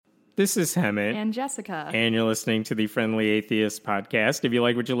This is Hemet. And Jessica. And you're listening to the Friendly Atheist Podcast. If you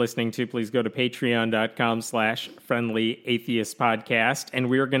like what you're listening to, please go to patreon.com/Friendly Atheist Podcast. And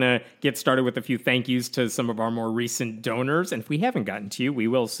we're going to get started with a few thank yous to some of our more recent donors. And if we haven't gotten to you, we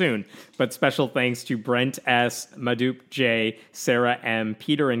will soon. But special thanks to Brent S., Madoop J., Sarah M.,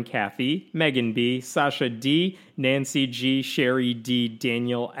 Peter and Kathy, Megan B., Sasha D., Nancy G., Sherry D.,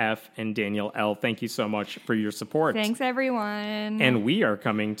 Daniel F., and Daniel L. Thank you so much for your support. Thanks, everyone. And we are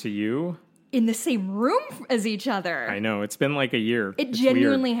coming to you in the same room as each other. I know. It's been like a year. It's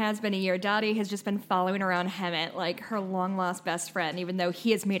genuinely weird. Has been a year. Dottie has just been following around Hemet like her long-lost best friend, even though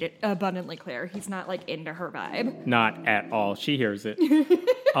he has made it abundantly clear he's not like into her vibe. Not at all. She hears it.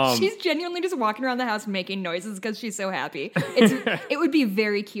 She's genuinely just walking around the house making noises because she's so happy. It would be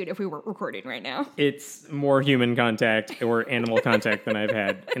very cute if we weren't recording right now. It's more human contact or animal contact than I've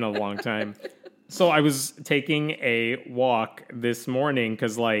had in a long time. So I was taking a walk this morning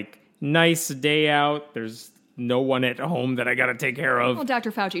because, like, nice day out. There's no one at home that I got to take care of. Well,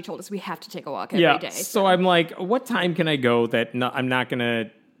 Dr. Fauci told us we have to take a walk every day. So I'm like, what time can I go that I'm not going to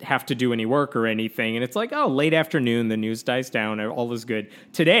have to do any work or anything? And it's like, oh, late afternoon, the news dies down, all is good.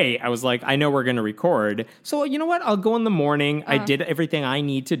 Today, I was like, I know we're going to record. So you know what? I'll go in the morning. I did everything I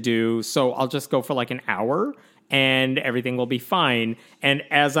need to do. So I'll just go for like an hour and everything will be fine. And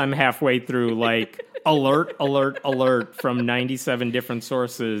as I'm halfway through, like, alert, alert, alert from 97 different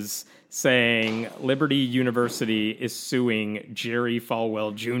sources saying Liberty University is suing Jerry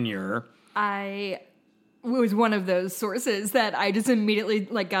Falwell Jr. I was one of those sources that I just immediately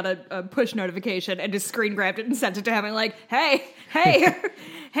like got a push notification and just screen grabbed it and sent it to him and like, hey, hey.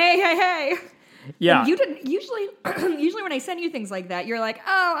 Yeah. And you didn't usually when I send you things like that, you're like,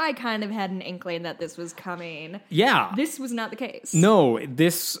 oh, I kind of had an inkling that this was coming. Yeah. This was not the case. No,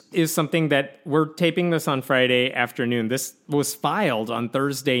 this is something that we're taping this on Friday afternoon. This was filed on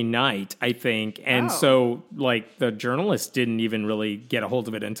Thursday night, I think. And so like the journalist didn't even really get a hold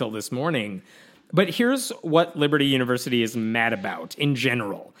of it until this morning. But here's what Liberty University is mad about in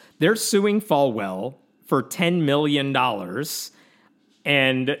general. They're suing Falwell for $10 million.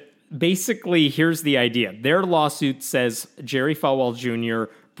 And basically, here's the idea. Their lawsuit says Jerry Falwell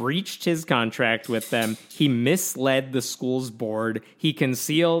Jr. breached his contract with them. He misled the school's board. He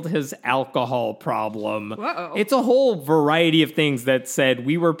concealed his alcohol problem. Whoa. It's a whole variety of things that said,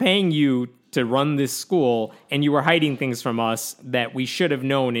 we were paying you to run this school, and you were hiding things from us that we should have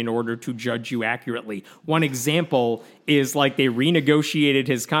known in order to judge you accurately. One example is like they renegotiated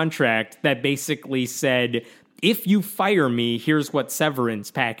his contract that basically said, if you fire me, here's what severance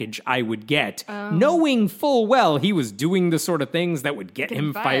package I would get. Knowing full well he was doing the sort of things that would get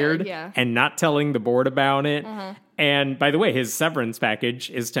him fired and not telling the board about it. And by the way, his severance package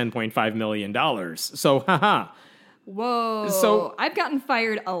is $10.5 million. So, haha. Whoa. So I've gotten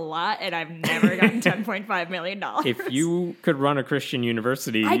fired a lot, and I've never gotten $10.5 million. If you could run a Christian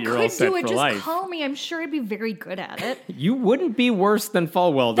university, you're all set for life. Just call me. I'm sure I'd be very good at it. You wouldn't be worse than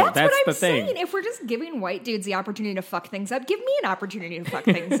Falwell, though. That's what the I'm thing. saying. If we're just giving white dudes the opportunity to fuck things up, give me an opportunity to fuck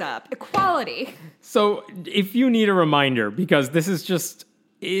things up. Equality. So if you need a reminder, because this is just,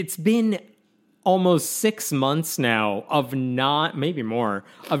 it's been almost 6 months now of maybe more,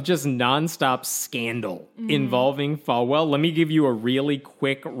 of just nonstop scandal involving Falwell. Let me give you a really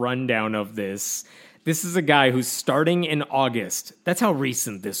quick rundown of this. This is a guy who's starting in August. That's how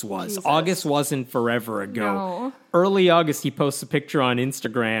recent this was. Jesus. August wasn't forever ago. No. Early August, he posts a picture on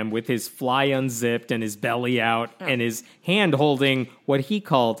Instagram with his fly unzipped and his belly out and his hand holding what he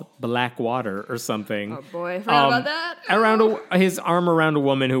called black water or something. Oh boy, I forgot about that. Around his arm around a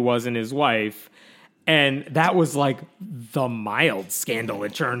woman who wasn't his wife. And that was like the mild scandal,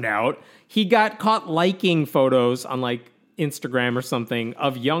 it turned out. He got caught liking photos on like Instagram or something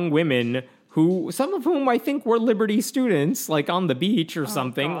of young women who, some of whom I think were Liberty students, like on the beach or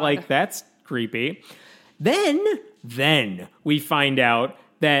something. God. Like, that's creepy. Then we find out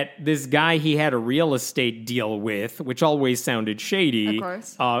that this guy he had a real estate deal with, which always sounded shady, of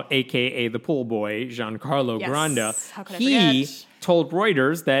course. a.k.a. the pool boy, Giancarlo Granda. How could I he forget? told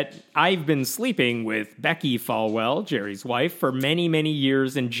Reuters that I've been sleeping with Becky Falwell, Jerry's wife, for many, many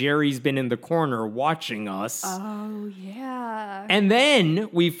years, and Jerry's been in the corner watching us. Oh, yeah. And then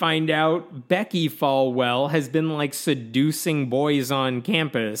we find out Becky Falwell has been like seducing boys on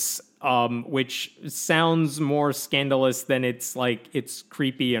campus which sounds more scandalous than it's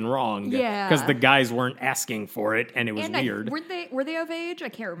creepy and wrong. Yeah. Because the guys weren't asking for it, and it was And weird. Were they of age? I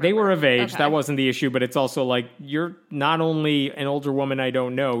can't remember. They were of age. Okay. That wasn't the issue, but it's also like, you're not only an older woman I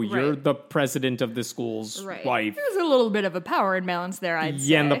don't know, you're Right. the president of the school's Right. wife. There's a little bit of a power imbalance there, I'd say.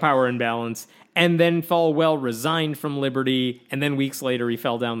 Yeah, and the power imbalance. And then Falwell resigned from Liberty, and then weeks later he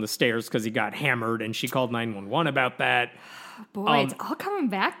fell down the stairs because he got hammered, and she called 911 about that. Boy, it's all coming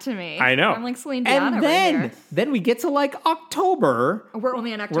back to me. I know. I'm like Celine Dion and over then we get to October. here. We're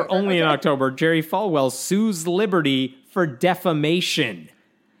only in October. We're only in Okay. October. Jerry Falwell sues Liberty for defamation.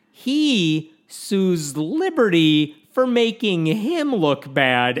 He sues Liberty for making him look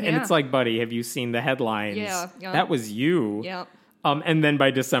bad. And Yeah. it's like, buddy, have you seen the headlines? Yeah. That was you. Yep. And then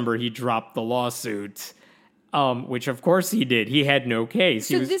by December, he dropped the lawsuit, which of course he did. He had no case.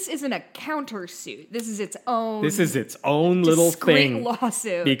 So this isn't a countersuit. This is its own. This is its own little discrete thing.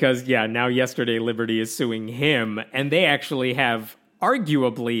 lawsuit. Because, now Yesterday Liberty is suing him, and they actually have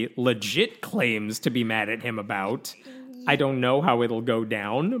arguably legit claims to be mad at him about. I don't know how it'll go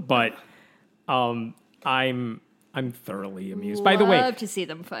down, but I'm thoroughly amused. By the way, Love to see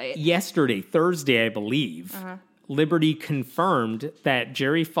them fight. yesterday, Thursday, I believe, Liberty confirmed that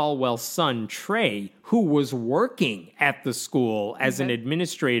Jerry Falwell's son, Trey, who was working at the school as an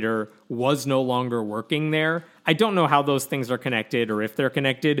administrator, was no longer working there. I don't know how those things are connected or if they're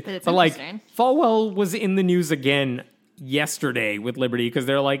connected. But it's but interesting. Falwell was in the news again yesterday with Liberty because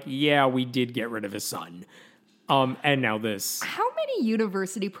they're like, yeah, we did get rid of his son. And now this. How many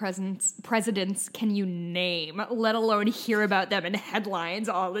university presidents can you name, let alone hear about them in headlines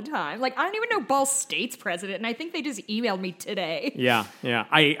all the time? Like, I don't even know Ball State's president, and I think they just emailed me today. Yeah.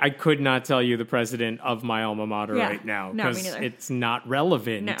 I could not tell you the president of my alma mater Yeah. right now No, me because neither. it's not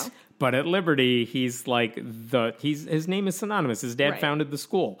relevant. No. But at Liberty, he's like his name is synonymous. His dad Right. founded the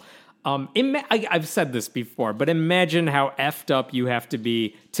school. I've said this before, but imagine how effed up you have to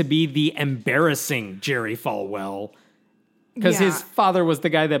be the embarrassing Jerry Falwell. Because Yeah. his father was the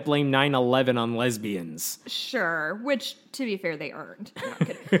guy that blamed 9/11 on lesbians. Sure, which, to be fair, they earned. No, I'm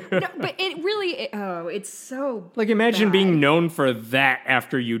kidding. No, but it really, it's so Like, imagine bad. being known for that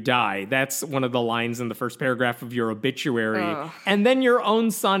after you die. That's one of the lines in the first paragraph of your obituary. Ugh. And then your own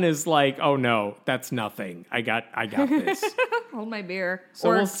son is like, oh no, that's nothing. I got this. Hold my beer. So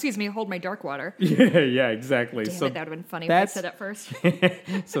or, we'll- excuse me, hold my dark water. yeah, exactly. Damn so it, that would have been funny if I that's- said it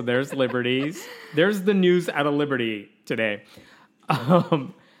first. so there's Liberties. There's the news out of Liberty today.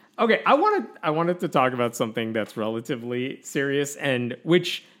 Okay, I wanted to talk about something that's relatively serious and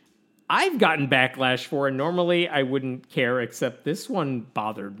which I've gotten backlash for, and normally I wouldn't care, except this one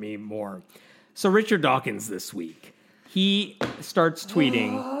bothered me more. So Richard Dawkins this week, he starts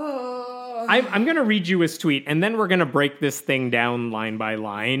tweeting. I'm going to read you his tweet, and then we're going to break this thing down line by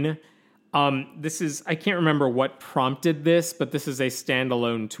line. I can't remember what prompted this, but this is a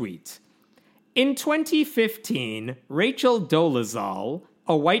standalone tweet. In 2015, Rachel Dolezal,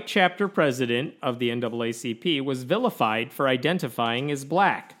 a white chapter president of the NAACP, was vilified for identifying as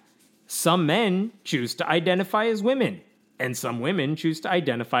black. Some men choose to identify as women, and some women choose to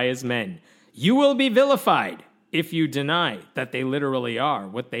identify as men. You will be vilified if you deny that they literally are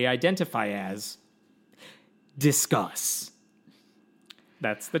what they identify as. Discuss.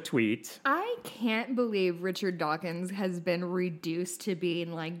 That's the tweet. I can't believe Richard Dawkins has been reduced to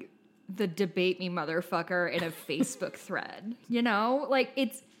being like the debate me motherfucker in a Facebook thread. You know? Like,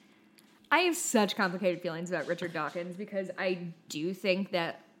 I have such complicated feelings about Richard Dawkins because I do think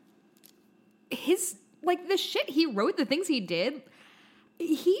that the shit he wrote, the things he did,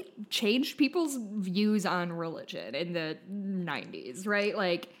 he changed people's views on religion in the 90s, right?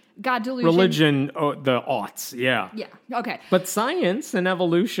 Like, God delusion. Religion, the aughts, yeah. Yeah, okay. But science and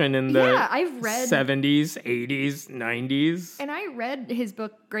evolution in the Yeah, I've read 70s, 80s, 90s. And I read his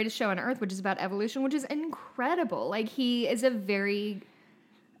book, Greatest Show on Earth, which is about evolution, which is incredible. Like, he's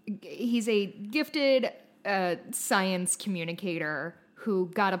a gifted science communicator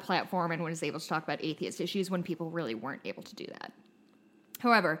who got a platform and was able to talk about atheist issues when people really weren't able to do that.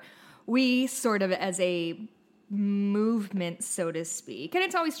 However, we sort of, as a movement, so to speak, and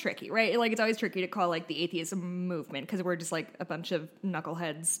it's always tricky, right? Like, it's always tricky to call, like, the atheism movement because we're just, like, a bunch of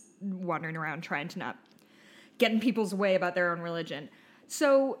knuckleheads wandering around trying to not get in people's way about their own religion.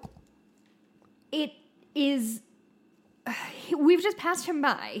 So it is, we've just passed him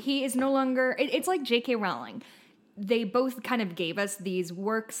by. He is no longer, it's like J.K. Rowling. They both kind of gave us these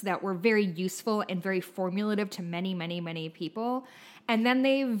works that were very useful and very formulative to many, many, many people. And then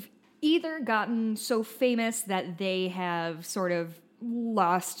they've either gotten so famous that they have sort of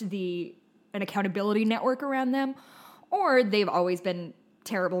lost an accountability network around them, or they've always been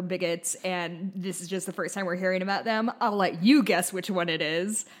terrible bigots, and this is just the first time we're hearing about them. I'll let you guess which one it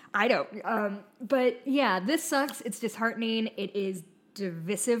is. I don't. But yeah, this sucks. It's disheartening. It is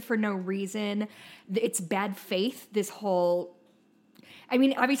divisive for no reason. It's bad faith, this whole... I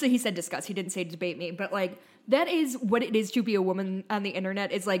mean, obviously he said discuss. He didn't say debate me, but like, that is what it is to be a woman on the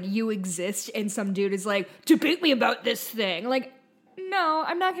internet. Is like, you exist and some dude is like, debate me about this thing. Like, no,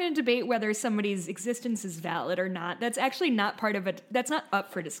 I'm not going to debate whether somebody's existence is valid or not. That's actually not part of it. That's not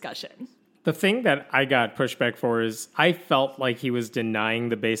up for discussion. The thing that I got pushback for is I felt like he was denying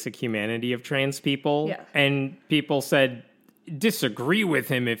the basic humanity of trans people. Yeah. And people said, disagree with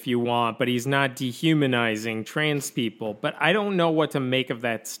him if you want, but he's not dehumanizing trans people. But I don't know what to make of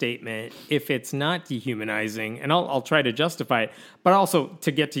that statement if it's not dehumanizing, and I'll try to justify it. But also,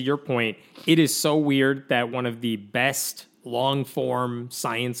 to get to your point, it is so weird that one of the best long-form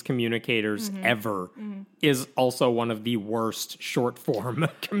science communicators ever is also one of the worst short-form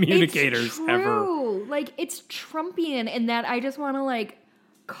communicators ever. Like, it's Trumpian in that I just want to, like,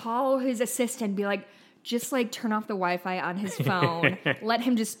 call his assistant and be like, just, like, turn off the Wi-Fi on his phone, let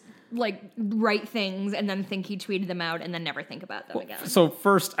him just, like, write things and then think he tweeted them out and then never think about them again. So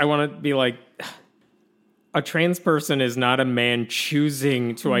first, I want to be like, a trans person is not a man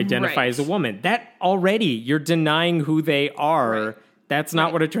choosing to identify as a woman. That already, you're denying who they are. Right. That's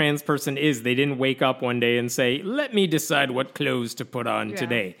not what a trans person is. They didn't wake up one day and say, let me decide what clothes to put on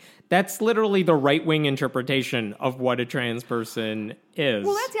today. That's literally the right-wing interpretation of what a trans person is.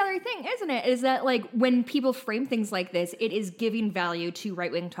 Well, that's the other thing, isn't it? Is that, like, when people frame things like this, it is giving value to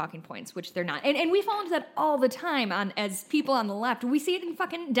right-wing talking points, which they're not. And we fall into that all the time as people on the left. We see it in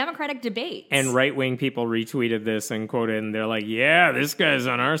fucking Democratic debates. And right-wing people retweeted this and quoted, and they're like, yeah, this guy's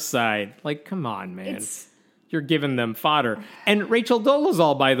on our side. Like, come on, man. You're giving them fodder. And Rachel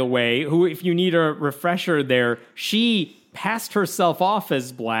Dolezal, by the way, who, if you need a refresher there, she passed herself off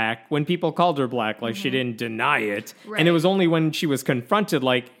as black when people called her black, like she didn't deny it. Right. And it was only when she was confronted,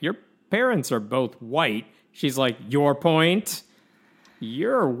 like, your parents are both white. She's like, your point?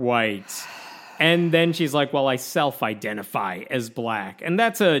 You're white. And then she's like, well, I self-identify as black. And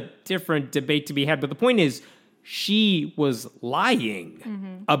that's a different debate to be had. But the point is, she was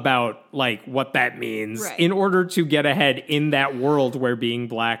lying about, like, what that means in order to get ahead in that world where being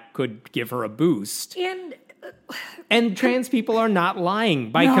black could give her a boost. And trans people are not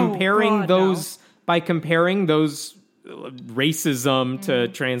lying by comparing those racism to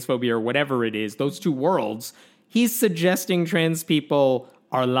transphobia or whatever it is, those two worlds. He's suggesting trans people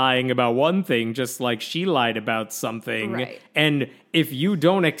are lying about one thing, just like she lied about something. Right. And if you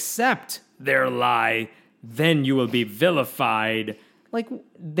don't accept their lie, then you will be vilified. Like,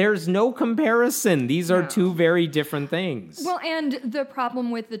 there's no comparison. These are two very different things. Well, and the problem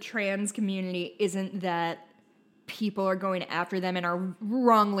with the trans community isn't that people are going after them and are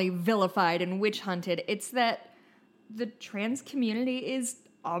wrongly vilified and witch hunted. It's that the trans community is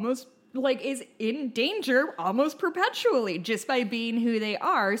almost, like, is in danger almost perpetually just by being who they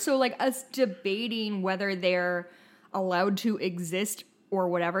are. So, like, us debating whether they're allowed to exist or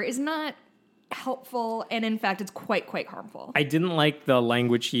whatever is not helpful, and in fact, it's quite harmful. I didn't like the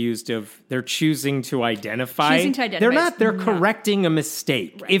language he used of they're choosing to identify. They're not. They're correcting a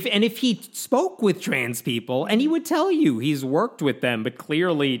mistake. Right. If he spoke with trans people, and he would tell you he's worked with them, but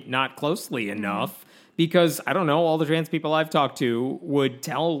clearly not closely enough, because I don't know, all the trans people I've talked to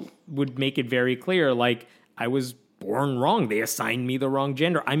would make it very clear, like, I was born wrong. They assigned me the wrong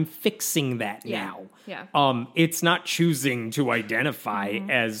gender. I'm fixing that now. Yeah. It's not choosing to identify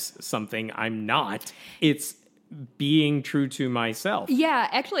as something I'm not. It's being true to myself. Yeah,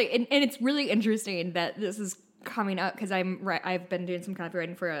 actually, and it's really interesting that this is coming up because I've been doing some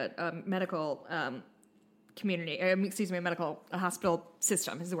copywriting for a medical community. A hospital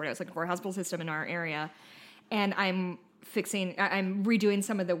system is the word I was looking for. A hospital system in our area, and I'm redoing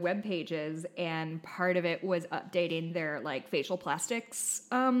some of the web pages, and part of it was updating their, like, facial plastics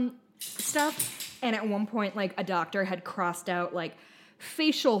stuff. And at one point, like, a doctor had crossed out, like,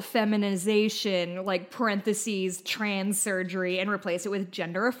 facial feminization, like, parentheses, trans surgery, and replaced it with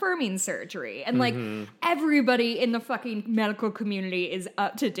gender affirming surgery. And, like, everybody in the fucking medical community is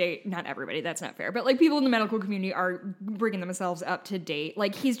up to date. Not everybody, that's not fair. But, like, people in the medical community are bringing themselves up to date.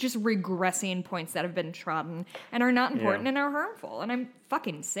 Like, he's just regressing points that have been trodden and are not important and are harmful. And I'm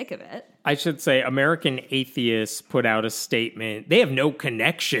fucking sick of it. I should say American Atheists put out a statement. They have no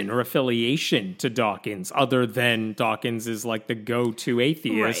connection or affiliation to Dawkins other than Dawkins is, like, the go-to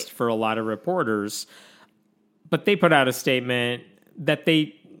atheist for a lot of reporters. But they put out a statement that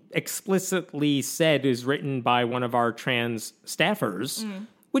they explicitly said is written by one of our trans staffers,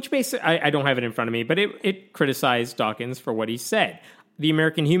 which basically, I don't have it in front of me, but it criticized Dawkins for what he said. the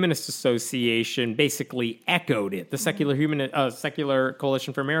American Humanist Association basically echoed it. The Secular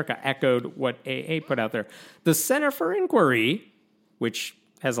Coalition for America echoed what AA put out there. The Center for Inquiry, which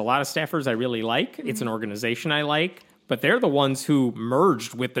has a lot of staffers I really like. It's an organization I like. But they're the ones who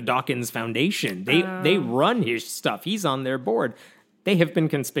merged with the Dawkins Foundation. They run his stuff. He's on their board. They have been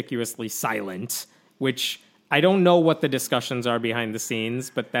conspicuously silent, which I don't know what the discussions are behind the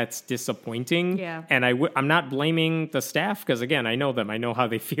scenes, but that's disappointing. Yeah. And I'm not blaming the staff because, again, I know them. I know how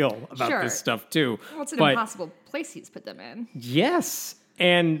they feel about this stuff, too. Well, it's an impossible place he's put them in. Yes.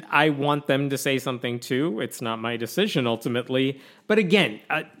 And I want them to say something, too. It's not my decision, ultimately. But again,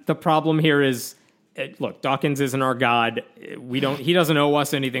 the problem here is, look, Dawkins isn't our God. He doesn't owe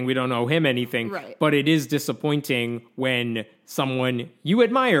us anything. We don't owe him anything. Right. But it is disappointing when someone you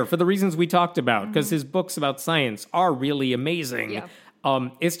admire for the reasons we talked about, because his books about science are really amazing. Yeah.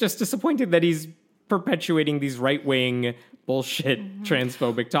 It's just disappointing that he's perpetuating these right-wing bullshit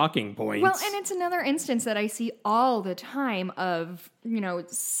transphobic talking points. Well, and it's another instance that I see all the time of,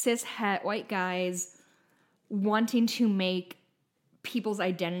 cis-het white guys wanting to make people's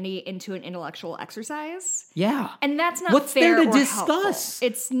identity into an intellectual exercise. Yeah. And that's not What's fair there to or discuss? Helpful.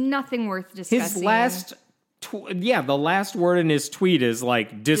 It's nothing worth discussing. His last... the last word in his tweet is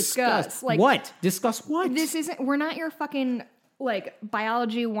discuss. Like, what? Discuss what? We're not your fucking,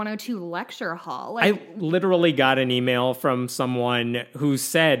 biology 102 lecture hall. I literally got an email from someone who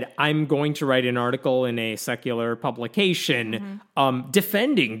said, I'm going to write an article in a secular publication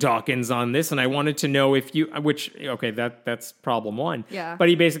defending Dawkins on this, and I wanted to know if that's problem one. Yeah. But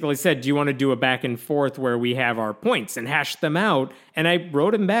he basically said, do you want to do a back and forth where we have our points and hash them out? And I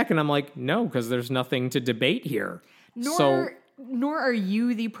wrote him back, and I'm like, no, because there's nothing to debate here. Nor are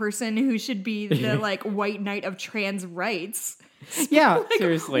you the person who should be the white knight of trans rights. Yeah,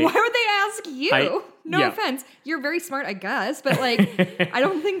 seriously. Why would they ask you? No offense. You're very smart, I guess, but I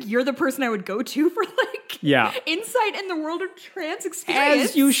don't think you're the person I would go to for insight in the world of trans experience.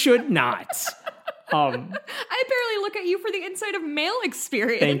 As you should not. I barely look at you for the insight of male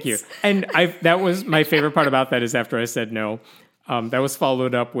experience. Thank you. And that was my favorite part about that is after I said no, that was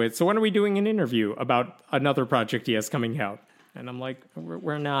followed up with, so when are we doing an interview about another project he has coming out? And I'm like,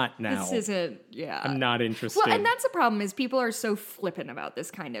 we're not now. This isn't, I'm not interested. Well, and that's the problem is people are so flippant about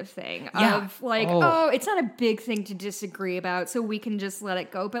this kind of thing. Yeah. Of it's not a big thing to disagree about, so we can just let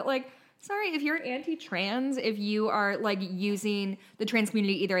it go. But sorry, if you're anti-trans, if you are using the trans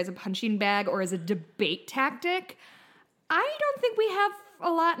community either as a punching bag or as a debate tactic, I don't think we have a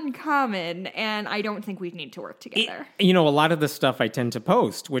lot in common, and I don't think we need to work together. A lot of the stuff I tend to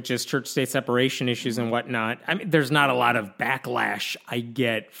post, which is church-state separation issues and whatnot, I mean, there's not a lot of backlash I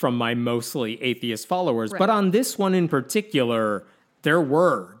get from my mostly atheist followers. Right. But on this one in particular, there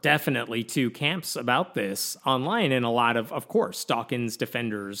were definitely two camps about this online, and a lot of course, Dawkins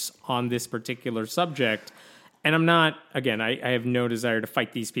defenders on this particular subject. And I'm not, again, I have no desire to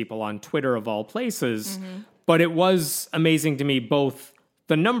fight these people on Twitter of all places, but it was amazing to me both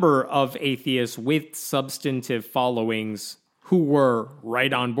the number of atheists with substantive followings who were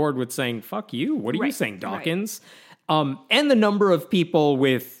right on board with saying, fuck you, what are you saying, Dawkins? Right. And the number of people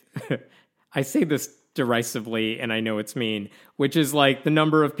with, I say this derisively, and I know it's mean, which is the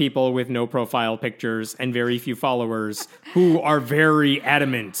number of people with no profile pictures and very few followers who are very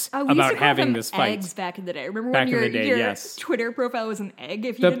adamant about having this fight. Eggs back in the day. Remember when your Twitter profile was an egg?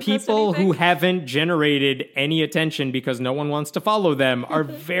 If you the people who haven't generated any attention because no one wants to follow them are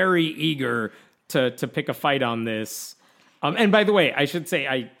very eager to pick a fight on this. And by the way, I should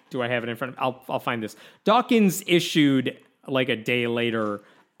say, do I have it in front of me? I'll find this. Dawkins issued a day later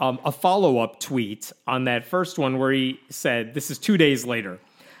a follow-up tweet on that first one where he said, this is 2 days later.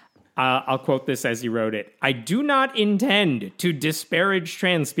 I'll quote this as he wrote it. I do not intend to disparage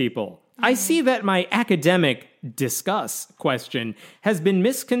trans people. I see that my academic question has been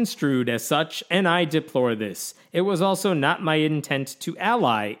misconstrued as such, and I deplore this. It was also not my intent to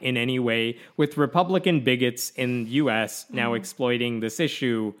ally in any way with Republican bigots in the U.S. now exploiting this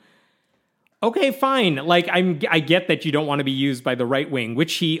issue. Okay, fine. I get that you don't want to be used by the right wing,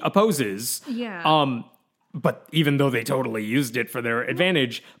 which he opposes. Yeah. But even though they totally used it for their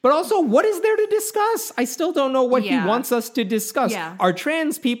advantage, but also, what is there to discuss? I still don't know what he wants us to discuss. Yeah. Are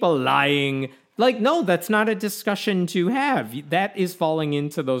trans people lying? No, that's not a discussion to have. That is falling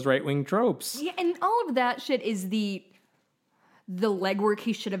into those right wing tropes. Yeah, and all of that shit is the legwork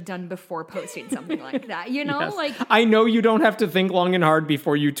he should have done before posting something like that, Yes. I know you don't have to think long and hard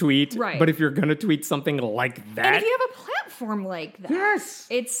before you tweet, right. But if you're going to tweet something like that... And if you have a platform like that. Yes.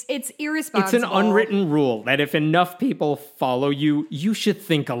 It's irresponsible. It's an unwritten rule that if enough people follow you, you should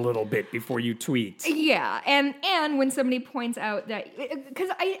think a little bit before you tweet. Yeah, and when somebody points out that, because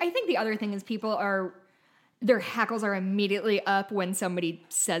I think the other thing is their hackles are immediately up when somebody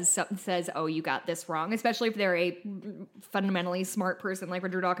says, oh, you got this wrong, especially if they're a fundamentally smart person like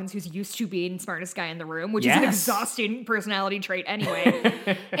Richard Dawkins, who's used to being smartest guy in the room, which is an exhausting personality trait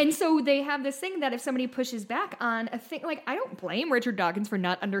anyway. And so they have this thing that if somebody pushes back on a thing, like, I don't blame Richard Dawkins for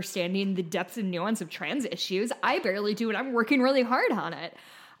not understanding the depth and nuance of trans issues. I barely do, and I'm working really hard on it.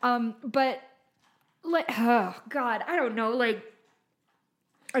 But, like, oh, God, I don't know, like,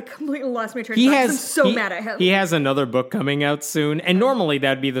 I completely lost my train of thought. I'm so mad at him. He has another book coming out soon, and normally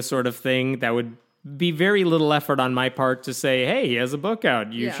that'd be the sort of thing that would be very little effort on my part to say, hey, he has a book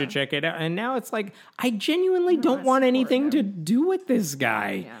out. You should check it out. And now it's like, I genuinely don't want anything to do with this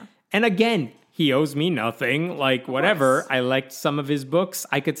guy. Yeah. And again, he owes me nothing. Like, whatever. I liked some of his books.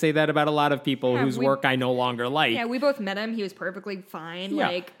 I could say that about a lot of people whose work I no longer like. Yeah, we both met him. He was perfectly fine. Yeah.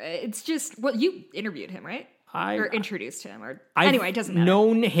 Like, it's just, well, you interviewed him, right? Or introduced him, anyway, it doesn't matter. I've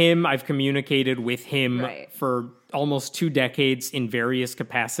known him, I've communicated with him for almost 2 decades in various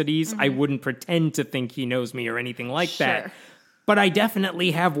capacities. I wouldn't pretend to think he knows me or anything like that. But I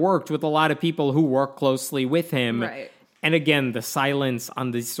definitely have worked with a lot of people who work closely with him. Right. And again, the silence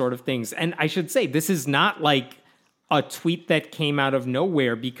on these sort of things. And I should say, this is not like a tweet that came out of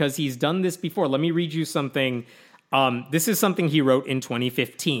nowhere, because he's done this before. Let me read you something. This is something he wrote in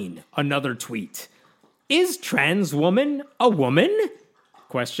 2015. Another tweet. Is trans woman a woman?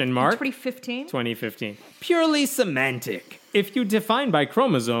 Question mark. 2015? 2015. Purely semantic. If you define by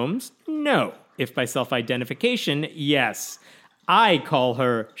chromosomes, no. If by self-identification, yes. I call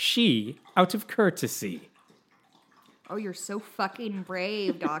her she out of courtesy. Oh, you're so fucking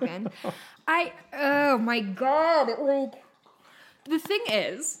brave, Dawkins. Oh my God. Like, the thing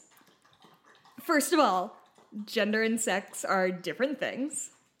is, first of all, gender and sex are different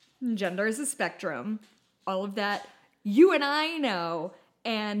things. Gender is a spectrum. All of that, you and I know,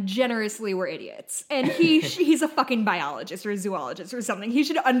 and generously we're idiots. And he's a fucking biologist or a zoologist or something. He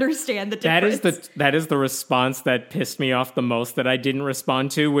should understand the difference. That is the response that pissed me off the most, that I didn't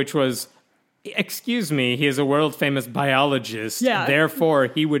respond to, which was, excuse me, he is a world-famous biologist. Yeah. Therefore,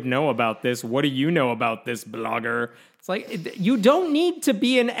 he would know about this. What do you know about this, blogger? It's like, you don't need to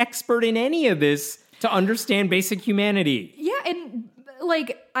be an expert in any of this to understand basic humanity. Yeah, and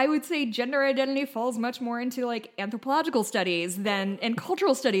like, I would say gender identity falls much more into like anthropological studies and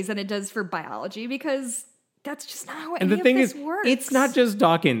cultural studies than it does for biology, because that's just not how any of this works. It's not just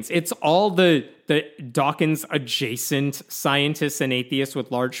Dawkins. It's all the Dawkins adjacent scientists and atheists with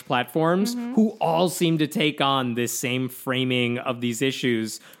large platforms who all seem to take on this same framing of these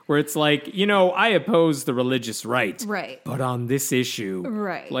issues, where it's like, I oppose the religious right. Right. But on this issue.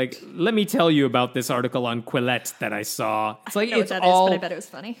 Right. Like, let me tell you about this article on Quillette that I saw. It's like, I know it's what that all. Is, but I bet it was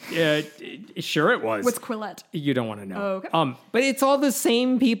funny. Yeah, sure it was. What's Quillette? You don't want to know. Oh, okay. But it's all the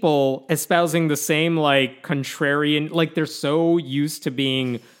same people espousing the same, like, contrarian, like, they're so used to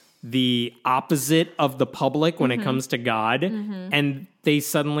being the opposite of the public when it comes to God, and they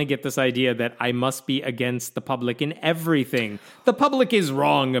suddenly get this idea that I must be against the public in everything. The public is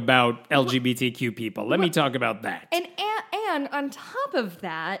wrong about LGBTQ people. Let me talk about that. And on top of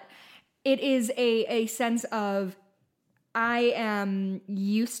that, it is a sense of, I am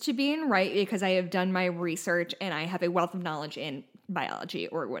used to being right because I have done my research and I have a wealth of knowledge in biology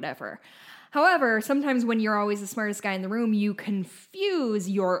or whatever. However, sometimes when you're always the smartest guy in the room, you confuse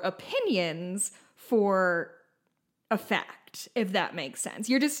your opinions for a fact, if that makes sense.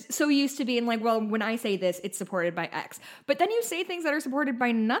 You're just so used to being like, well, when I say this, it's supported by X. But then you say things that are supported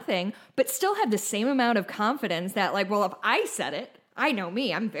by nothing, but still have the same amount of confidence that, like, well, if I said it, I know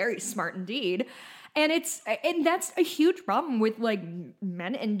me, I'm very smart indeed. And that's a huge problem with, like,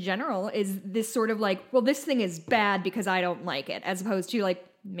 men in general, is this sort of like, well, this thing is bad because I don't like it, as opposed to, like,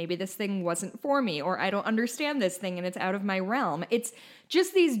 maybe this thing wasn't for me, or I don't understand this thing and it's out of my realm. It's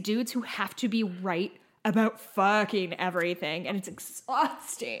just these dudes who have to be right about fucking everything, and it's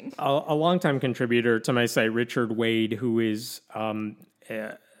exhausting. A longtime contributor to my site, Richard Wade, who is done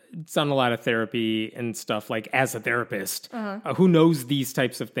a lot of therapy and stuff, like, as a therapist, who knows these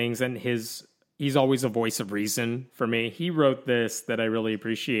types of things, and he's always a voice of reason for me. He wrote this that I really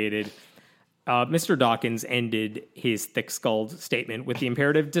appreciated. Mr. Dawkins ended his thick-skulled statement with the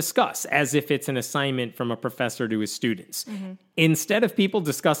imperative discuss, as if it's an assignment from a professor to his students. Instead of people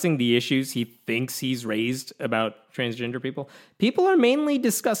discussing the issues he thinks he's raised about transgender people, people are mainly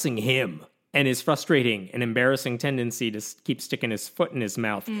discussing him. and his frustrating and embarrassing tendency to keep sticking his foot in his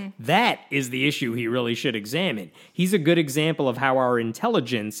mouth. That is the issue he really should examine. He's a good example of how our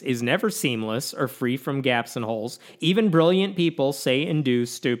intelligence is never seamless or free from gaps and holes. Even brilliant people say and do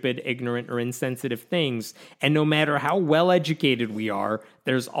stupid, ignorant, or insensitive things, and no matter how well educated we are,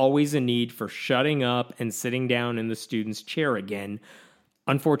 there's always a need for shutting up and sitting down in the student's chair again.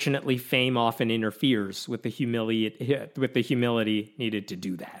 Unfortunately, fame often interferes with the humility needed to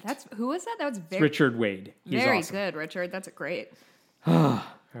do that. Who was that? That was It's Richard Wade. He's very awesome. good, Richard. That's great. All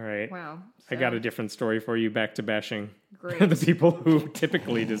right. Wow. I got a different story for you, back to bashing Great. the people who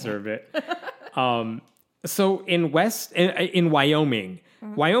typically deserve it. So in Wyoming,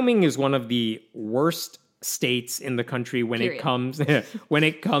 Wyoming is one of the worst states in the country when Period.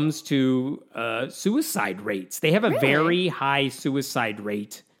 it comes to suicide rates. They have a very high suicide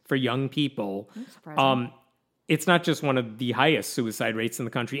rate for young people. That's surprising. It's not just one of the highest suicide rates in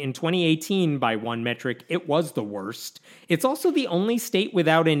the country. In 2018, by one metric, it was the worst. It's also the only state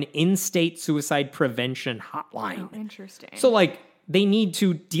without an in-state suicide prevention hotline. Oh, interesting. So, they need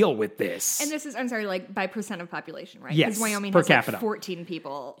to deal with this. And this is, I'm sorry, by percent of population, right? Yes, Because Wyoming per has capita. 14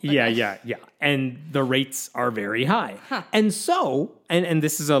 people. Yeah. And the rates are very high. Huh. And so, and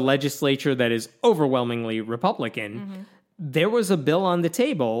this is a legislature that is overwhelmingly Republican, there was a bill on the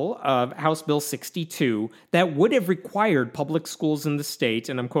table, House Bill 62, that would have required public schools in the state,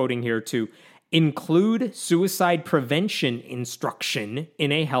 and I'm quoting here, to include suicide prevention instruction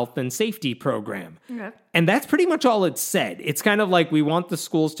in a health and safety program. Okay. And that's pretty much all it said. It's kind of like, we want the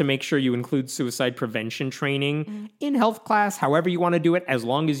schools to make sure you include suicide prevention training in health class, however you want to do it, as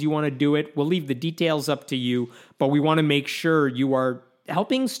long as you want to do it. We'll leave the details up to you, but we want to make sure you are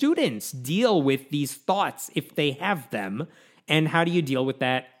helping students deal with these thoughts if they have them. And how do you deal with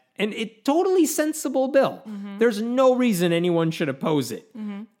that? And it's totally sensible bill. There's no reason anyone should oppose it.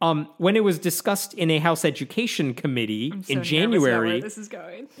 When it was discussed in a House Education Committee in January, This is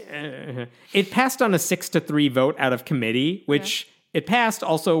going. it passed on a 6-3 vote out of committee, which it passed.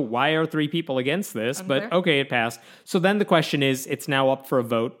 Also, why are 3 people against this? But okay, it passed. So then the question is, it's now up for a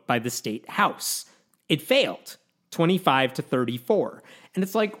vote by the state House. It failed, 25-34. And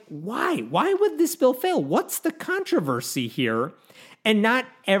it's like, why? Why would this bill fail? What's the controversy here? And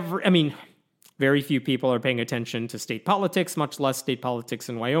very few people are paying attention to state politics, much less state politics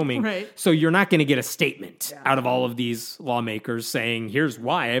in Wyoming. Right. So you're not going to get a statement out of all of these lawmakers saying, here's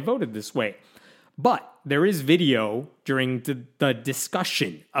why I voted this way. But there is video during the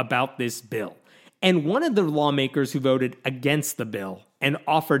discussion about this bill. And one of the lawmakers who voted against the bill and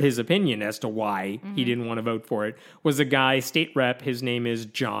offered his opinion as to why he didn't want to vote for it was a guy, state rep. His name is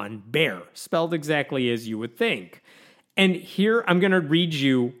John Baer, spelled exactly as you would think. And here I'm going to read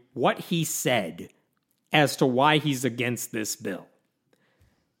you what he said as to why he's against this bill.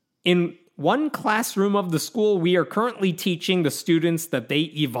 In one classroom of the school, we are currently teaching the students that they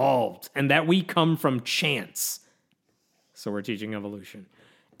evolved and that we come from chance. So we're teaching evolution.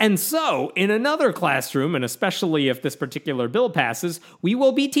 And so, in another classroom, and especially if this particular bill passes, we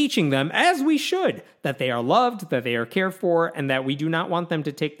will be teaching them, as we should, that they are loved, that they are cared for, and that we do not want them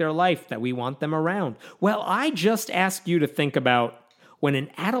to take their life, that we want them around. Well, I just ask you to think about when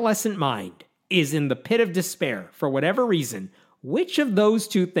an adolescent mind is in the pit of despair for whatever reason, which of those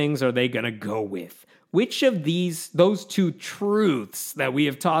two things are they going to go with? Which of those two truths that we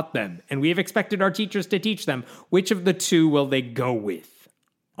have taught them, and we have expected our teachers to teach them, which of the two will they go with?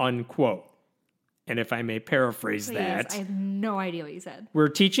 Unquote. And if I may paraphrase that, I have no idea what you said. we're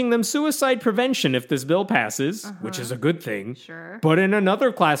teaching them suicide prevention if this bill passes, which is a good thing. Sure. But in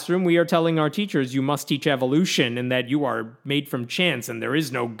another classroom, we are telling our teachers you must teach evolution and that you are made from chance and there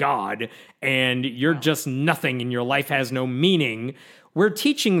is no God and you're just nothing and your life has no meaning. We're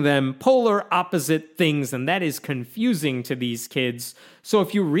teaching them polar opposite things, and that is confusing to these kids. So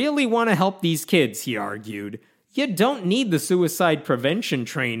if you really want to help these kids, he argued, you don't need the suicide prevention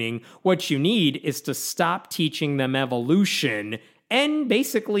training. What you need is to stop teaching them evolution and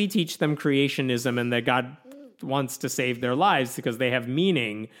basically teach them creationism and that God wants to save their lives because they have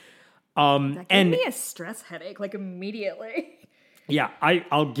meaning. That gave me a stress headache, immediately. Yeah,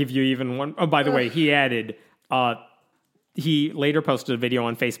 I'll give you even one. Oh, by the way, he added, he later posted a video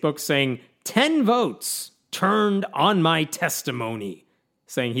on Facebook saying, 10 votes turned on my testimony,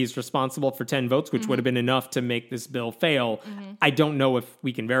 saying he's responsible for 10 votes, which would have been enough to make this bill fail. I don't know if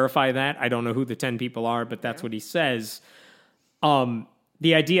we can verify that. I don't know who the 10 people are, but that's what he says. The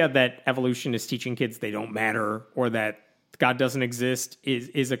idea that evolution is teaching kids they don't matter or that God doesn't exist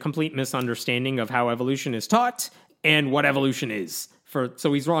is a complete misunderstanding of how evolution is taught and what evolution is.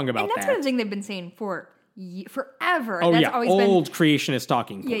 So he's wrong about that. And that's one thing they've been saying for forever. Oh, That's yeah, always old creationist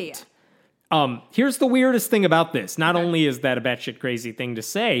talking point. Yeah. Here's the weirdest thing about this. Not only is that a batshit crazy thing to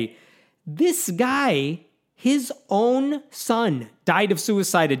say, this guy, his own son, died of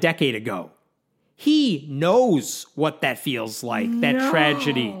suicide a decade ago. He knows what that feels like, that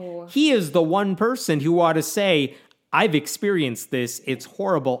tragedy. He is the one person who ought to say, I've experienced this. It's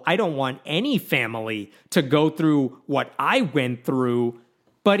horrible. I don't want any family to go through what I went through.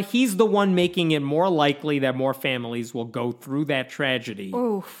 But he's the one making it more likely that more families will go through that tragedy.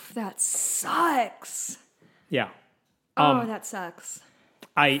 Oof, that sucks. Yeah. That sucks.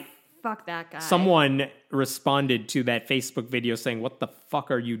 Fuck that guy. Someone responded to that Facebook video saying, what the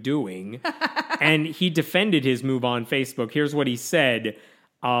fuck are you doing? And he defended his move on Facebook. Here's what he said.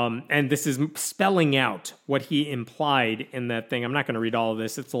 And this is spelling out what he implied in that thing. I'm not going to read all of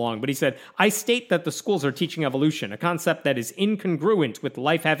this. It's long. But he said, I state that the schools are teaching evolution, a concept that is incongruent with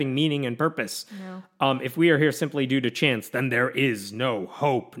life having meaning and purpose. No. If we are here simply due to chance, then there is no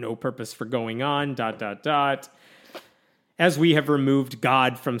hope, no purpose for going on, ... As we have removed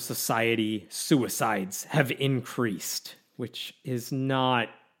God from society, suicides have increased, which is not...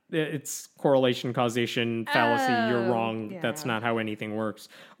 It's correlation, causation, fallacy. You're wrong. Yeah. That's not how anything works.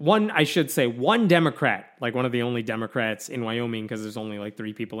 One Democrat, like one of the only Democrats in Wyoming, because there's only like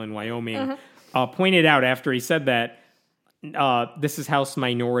 3 people in Wyoming, pointed out after he said that, this is House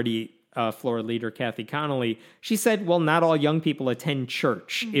Minority Floor Leader Kathy Connolly. She said, well, not all young people attend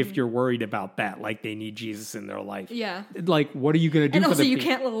church if you're worried about that, like they need Jesus in their life. Yeah. Like, what are you going to do and for also, you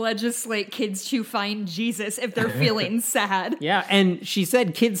can't legislate kids to find Jesus if they're feeling sad. Yeah, and she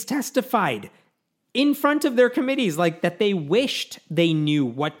said kids testified in front of their committees, like that they wished they knew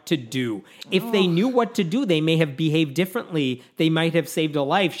what to do. If they knew what to do, they may have behaved differently. They might have saved a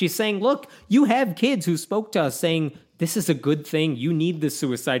life. She's saying, look, you have kids who spoke to us saying, this is a good thing. You need the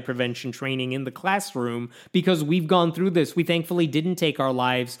suicide prevention training in the classroom because we've gone through this. We thankfully didn't take our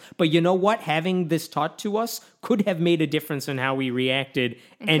lives. But you know what? Having this taught to us could have made a difference in how we reacted.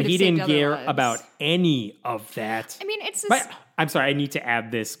 And he didn't care about any of that. I mean, it's... I'm sorry, I need to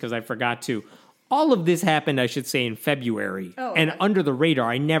add this because I forgot to. All of this happened, I should say, in February. Oh, okay. And under the radar,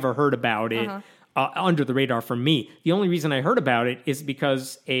 I never heard about it. Under the radar for me. The only reason I heard about it is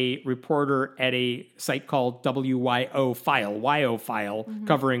because a reporter at a site called WYO File,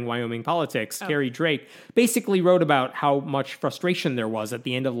 covering Wyoming politics, Carrie Drake, basically wrote about how much frustration there was at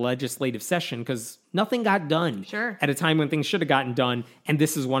the end of the legislative session because nothing got done at a time when things should have gotten done, and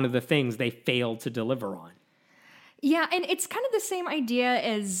this is one of the things they failed to deliver on. Yeah, and it's kind of the same idea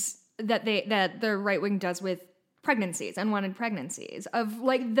as that the right wing does with pregnancies, unwanted pregnancies, of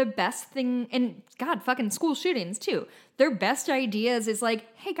like the best thing, and God, fucking school shootings too. Their best ideas is like,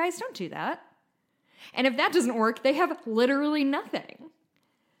 hey guys, don't do that. And if that doesn't work, they have literally nothing.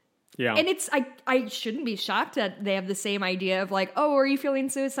 Yeah. And it's, I shouldn't be shocked that they have the same idea of like, oh, are you feeling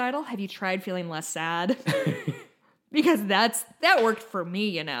suicidal? Have you tried feeling less sad? Because that worked for me,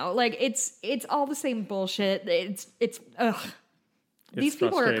 you know? Like it's all the same bullshit. It's ugh. These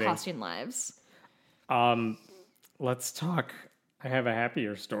people are costing lives. Let's talk. I have a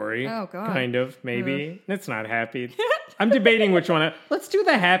happier story. Oh, God. Kind of, maybe. It's not happy. I'm debating which one. Let's do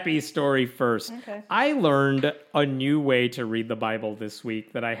the happy story first. Okay. I learned a new way to read the Bible this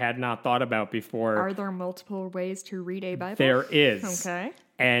week that I had not thought about before. Are there multiple ways to read a Bible? There is. Okay.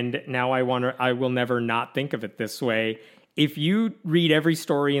 And now I will never not think of it this way. If you read every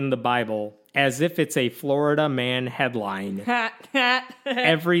story in the Bible as if it's a Florida Man headline,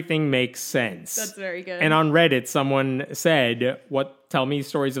 everything makes sense. That's very good. And on Reddit, someone said, tell me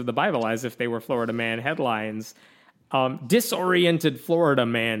stories of the Bible as if they were Florida Man headlines. Disoriented Florida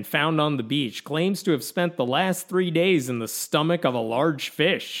man found on the beach claims to have spent the last 3 days in the stomach of a large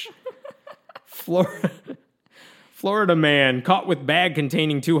fish. Florida man caught with bag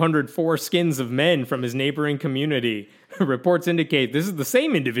containing 204 skins of men from his neighboring community. Reports indicate this is the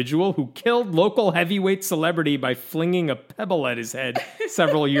same individual who killed local heavyweight celebrity by flinging a pebble at his head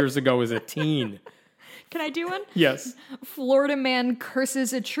several years ago as a teen. Can I do one? Yes. Florida man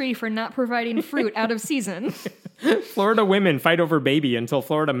curses a tree for not providing fruit out of season. Florida women fight over baby until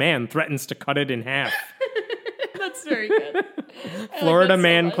Florida man threatens to cut it in half. That's very good. Florida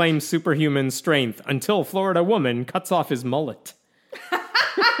man claims superhuman strength until Florida woman cuts off his mullet.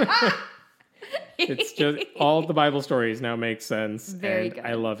 It's just all the Bible stories now make sense. Very good.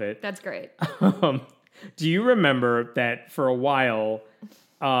 I love it. That's great. Do you remember that for a while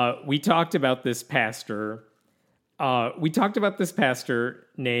we talked about this pastor?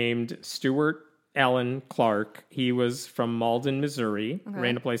 Named Stuart Allen Clark. He was from Malden, Missouri. Okay.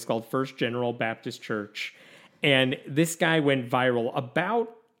 Ran a place called First General Baptist Church. And this guy went viral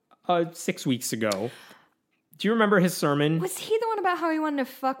about 6 weeks ago. Do you remember his sermon? Was he the one about how he wanted to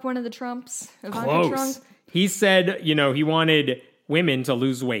fuck one of the Trumps? Ivanka Close. Trump? He said, he wanted women to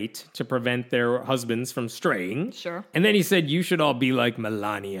lose weight to prevent their husbands from straying. Sure. And then he said, you should all be like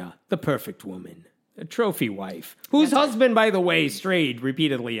Melania, the perfect woman, a trophy wife, whose husband, by the way, strayed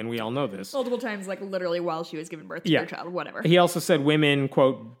repeatedly, and we all know this. Multiple times, like literally while she was giving birth to her child, whatever. He also said women,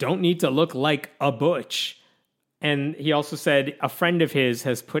 quote, don't need to look like a butch. And he also said a friend of his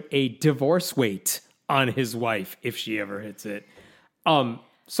has put a divorce weight on his wife if she ever hits it.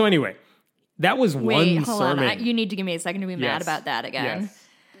 So anyway, that was one hold sermon. on. You need to give me a second to be mad about that again. Yes.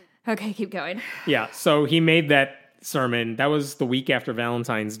 Okay, keep going. Yeah, so he made that sermon. That was the week after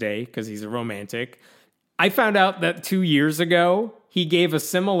Valentine's Day because he's a romantic. I found out that 2 years ago, he gave a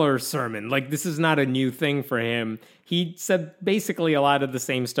similar sermon. Like, this is not a new thing for him. He said basically a lot of the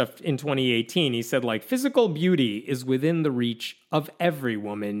same stuff in 2018. He said, like, physical beauty is within the reach of every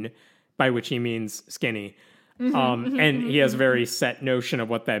woman, by which he means skinny. And he has a very set notion of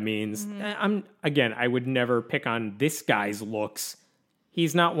what that means. I would never pick on this guy's looks.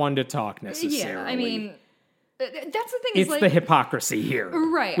 He's not one to talk necessarily. Yeah, I mean, that's the thing. It's the hypocrisy here.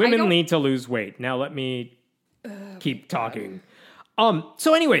 Right. Women need to lose weight. Now let me keep talking.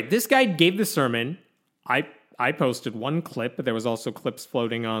 So anyway, this guy gave the sermon. I posted one clip, but there was also clips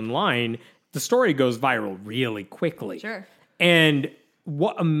floating online. The story goes viral really quickly. Sure. And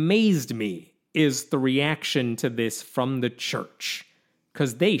what amazed me is the reaction to this from the church.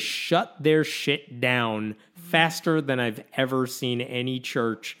 Because they shut their shit down faster than I've ever seen any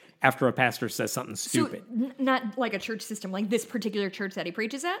church after a pastor says something stupid. So, not like a church system, like this particular church that he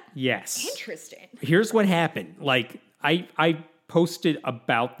preaches at? Yes. Interesting. Here's what happened. Like, I posted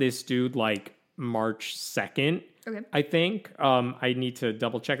about this dude, like, March 2nd, Okay. I think. I need to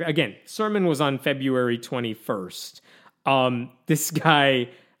double check. Again, sermon was on February 21st. This guy,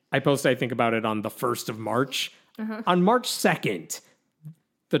 I posted, I think, about it on the 1st of March. On March 2nd,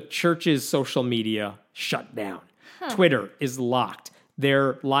 the church's social media shut down. Twitter is locked.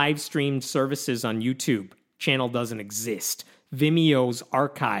 Their live streamed services on YouTube channel doesn't exist. Vimeo's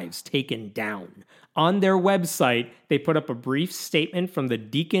archives taken down. On their website, they put up a brief statement from the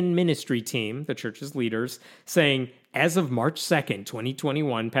deacon ministry team, the church's leaders, saying, as of March 2nd,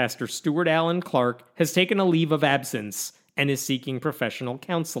 2021, Pastor Stuart Allen Clark has taken a leave of absence and is seeking professional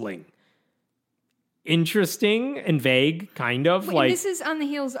counseling. Interesting and vague, kind of. Wait, this is on the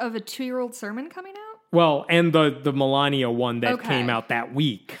heels of a 2-year-old sermon coming out? Well, and the Melania one that Okay. came out that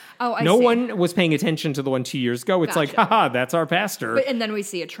week. Oh, I No see. one was paying attention to the one 2 years ago. It's like, haha, that's our pastor. And then we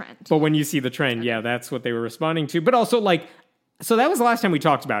see a trend. But when you see the trend, yeah, that's what they were responding to. But also, like, so that was the last time we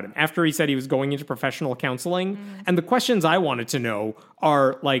talked about him, after he said he was going into professional counseling. And the questions I wanted to know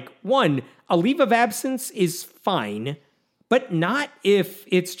are, like, one, a leave of absence is fine, but not if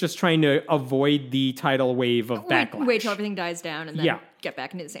it's just trying to avoid the tidal wave of backlash. Wait till everything dies down and then Yeah. get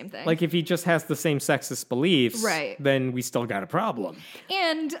back into the same thing. Like, if he just has the same sexist beliefs, Right. then we still got a problem.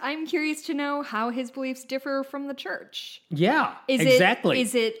 And I'm curious to know how his beliefs differ from the church. Yeah, Is exactly.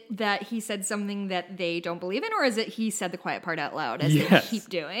 Is it that he said something that they don't believe in, or is it he said the quiet part out loud, as Yes. they keep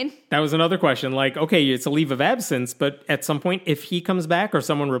doing? That was another question. Like, okay, it's a leave of absence, but at some point, if he comes back or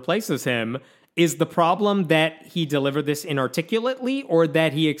someone replaces him, is the problem that he delivered this inarticulately or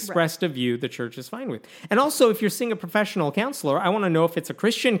that he expressed a view the church is fine with? And also, if you're seeing a professional counselor, I want to know if it's a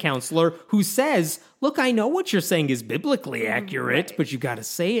Christian counselor who says, look, I know what you're saying is biblically accurate, but you got to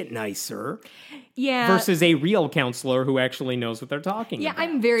say it nicer. Yeah. Versus a real counselor who actually knows what they're talking about.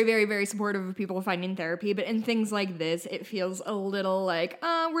 I'm very, very, very supportive of people finding therapy, but in things like this, it feels a little like,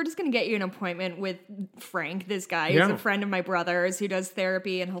 we're just going to get you an appointment with Frank, this guy who's a friend of my brother's who does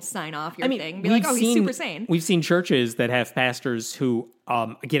therapy, and he'll sign off your thing. Be like, he's super sane. We've seen churches that have pastors who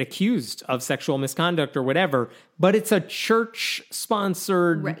get accused of sexual misconduct or whatever, but it's a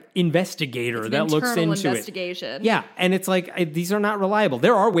church-sponsored investigator that looks into investigation. it. Yeah, and it's like, these are not reliable.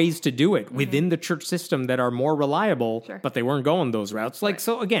 There are ways to do it within the church system that are more reliable, but they weren't going those routes. Like,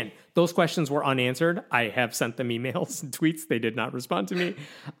 so again, those questions were unanswered. I have sent them emails and tweets. They did not respond to me.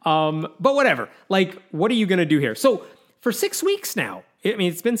 But whatever. Like, what are you going to do here? So for 6 weeks now, I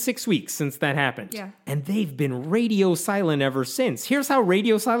mean, it's been 6 weeks since that happened. Yeah. And they've been radio silent ever since. Here's how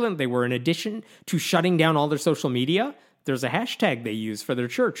radio silent they were. In addition to shutting down all their social media, there's a hashtag they use for their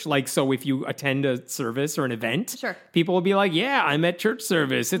church. Like, so if you attend a service or an event, people will be like, yeah, I'm at church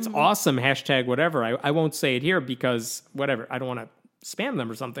service. It's awesome. Hashtag whatever. I won't say it here because whatever. I don't want to spam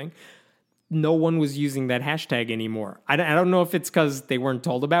them or something. No one was using that hashtag anymore. I don't know if it's because they weren't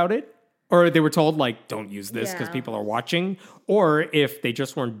told about it, or they were told, like, don't use this because people are watching. Or if they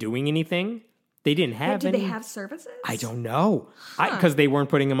just weren't doing anything, they didn't have any. Did they have services? I don't know. Because they weren't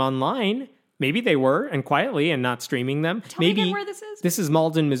putting them online. Maybe they were, and quietly, and not streaming them. Tell me again where this is. This is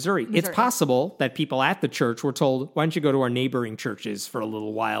Malden, Missouri. It's possible that people at the church were told, why don't you go to our neighboring churches for a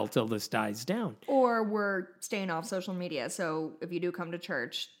little while till this dies down? Or we're staying off social media, so if you do come to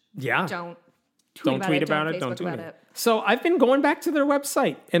church, yeah, don't tweet about it. Don't tweet it. So I've been going back to their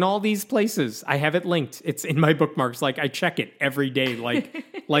website in all these places. I have it linked. It's in my bookmarks. Like I check it every day.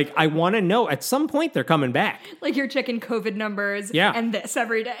 Like I want to know at some point they're coming back. Like you're checking COVID numbers and this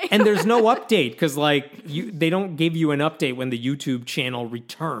every day. And there's no update because they don't give you an update when the YouTube channel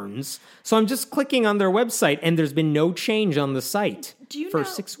returns. So I'm just clicking on their website and there's been no change on the site for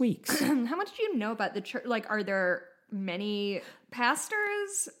 6 weeks. How much do you know about the church? Like, are there many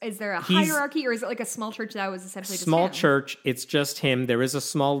pastors? Is there a hierarchy, or is it like a small church that was essentially just small him? Church? It's just him. There is a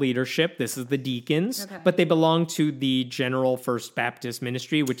small leadership. This is the deacons, but they belong to the General First Baptist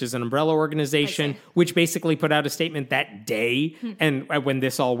Ministry, which is an umbrella organization, which basically put out a statement that day, and when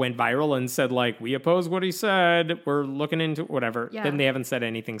this all went viral and said like, we oppose what he said, we're looking into whatever. Then they haven't said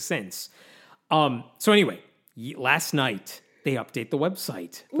anything since. So anyway, last night they update the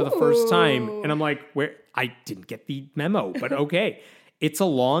website for the first time, and I'm like, where? I didn't get the memo, but okay. It's a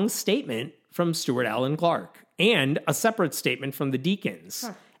long statement from Stuart Allen Clark and a separate statement from the deacons.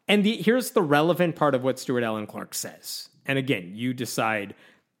 And here's the relevant part of what Stuart Allen Clark says. And again, you decide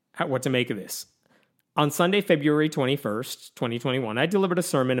what to make of this. On Sunday, February 21st, 2021, I delivered a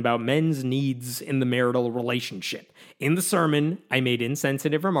sermon about men's needs in the marital relationship. In the sermon, I made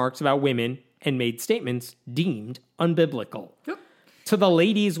insensitive remarks about women and made statements deemed unbiblical. To the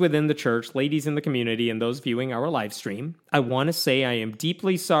ladies within the church, ladies in the community, and those viewing our live stream, I want to say I am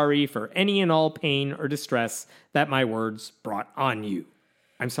deeply sorry for any and all pain or distress that my words brought on you.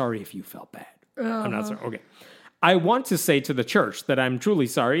 I'm sorry if you felt bad. I'm not sorry. Okay. I want to say to the church that I'm truly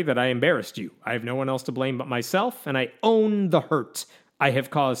sorry that I embarrassed you. I have no one else to blame but myself, and I own the hurt I have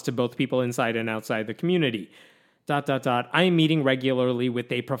caused to both people inside and outside the community. ... I am meeting regularly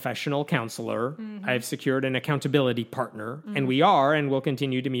with a professional counselor. I have secured an accountability partner, and we are and will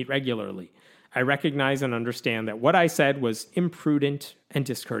continue to meet regularly. I recognize and understand that what I said was imprudent and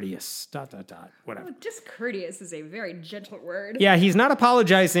discourteous. ... Whatever. Oh, discourteous is a very gentle word. Yeah, he's not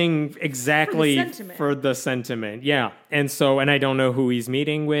apologizing exactly for the sentiment. Yeah, and I don't know who he's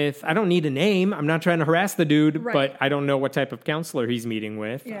meeting with. I don't need a name. I'm not trying to harass the dude, but I don't know what type of counselor he's meeting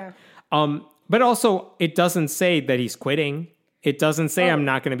with. Yeah. But also, it doesn't say that he's quitting. It doesn't say I'm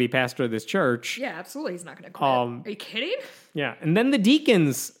not going to be pastor of this church. Yeah, absolutely. He's not going to quit. Are you kidding? Yeah. And then the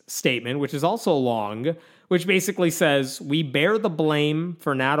deacon's statement, which is also long, which basically says, we bear the blame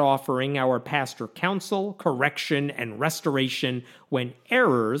for not offering our pastor counsel, correction, and restoration when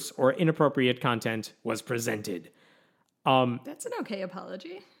errors or inappropriate content was presented. That's an okay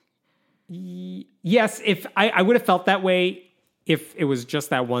apology. Yes, if I would have felt that way if it was just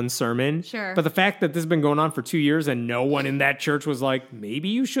that one sermon. Sure. But the fact that this has been going on for 2 years and no one in that church was like, maybe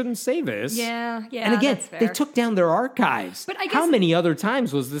you shouldn't say this. Yeah, And again, that's fair. they took down their archives. But I guess, how many other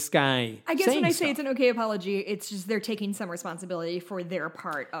times was this guy I guess saying when I stuff? say it's an okay apology, it's just they're taking some responsibility for their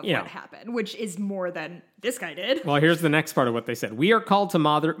part of what happened, which is more than this guy did. Well, here's the next part of what they said. We are called to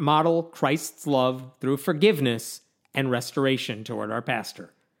model Christ's love through forgiveness and restoration toward our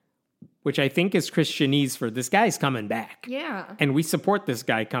pastor, which I think is Christianese for this guy's coming back. Yeah. And we support this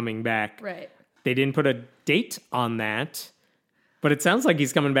guy coming back. Right. They didn't put a date on that, but it sounds like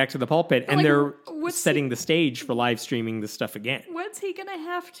he's coming back to the pulpit, and they're setting the stage for live streaming this stuff again. What's he gonna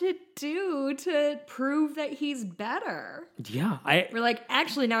have to do to prove that he's better? Yeah, we're like,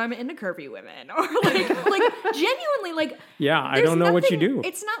 actually, now I'm into curvy women, or like genuinely, like. Yeah, I don't know what you do.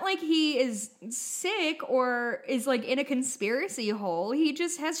 It's not like he is sick or is like in a conspiracy hole. He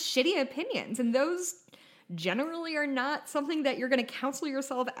just has shitty opinions, and those generally are not something that you're going to counsel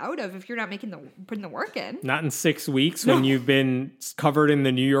yourself out of if you're not putting the work in. Not in 6 weeks when you've been covered in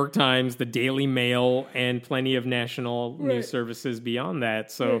the New York Times, the Daily Mail, and plenty of national news services beyond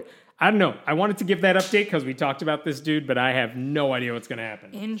that. So I don't know. I wanted to give that update because we talked about this dude, but I have no idea what's going to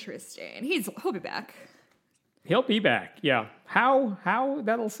happen. Interesting. He'll be back. He'll be back. Yeah. How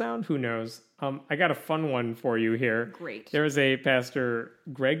that'll sound? Who knows? I got a fun one for you here. Great. There is a pastor,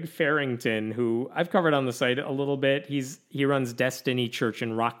 Greg Farrington, who I've covered on the site a little bit. He runs Destiny Church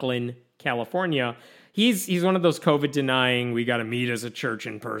in Rocklin, California. He's one of those COVID denying, we got to meet as a church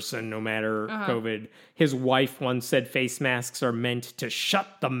in person no matter COVID. His wife once said face masks are meant to shut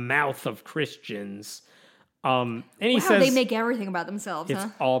the mouth of Christians. And he says they make everything about themselves, it's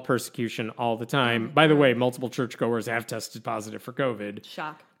all persecution all the time. By the way, multiple churchgoers have tested positive for COVID.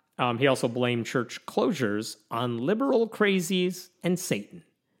 Shock. He also blamed church closures on liberal crazies and Satan.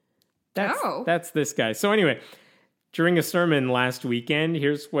 That's this guy. So anyway, during a sermon last weekend,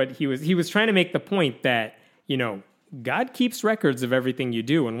 here's what he was trying to make the point that, God keeps records of everything you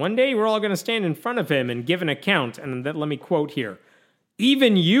do. And one day we're all going to stand in front of him and give an account. And let me quote here.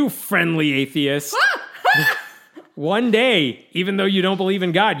 Even you, friendly atheist. One day, even though you don't believe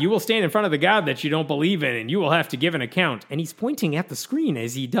in God, you will stand in front of the God that you don't believe in, and you will have to give an account. And he's pointing at the screen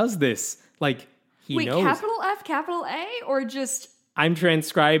as he does this. Like, he knows. Wait, capital F, capital A, or just... I'm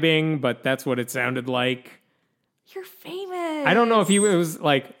transcribing, but that's what it sounded like. You're famous. I don't know if he was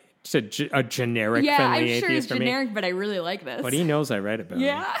like just a generic friendly atheist. Yeah, I'm sure it's for generic, me. but I really like this. But he knows I read about it.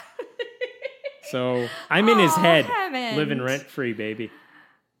 Yeah. So I'm in his head, Hammond. living rent-free, baby.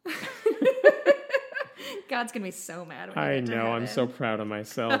 God's going to be so mad when I you get to know, I'm heaven. so proud of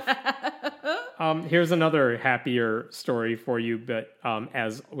myself. Here's another happier story for you, but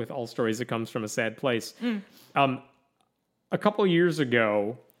as with all stories, it comes from a sad place. A couple years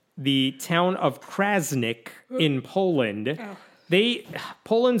ago, the town of Krasnik in Poland,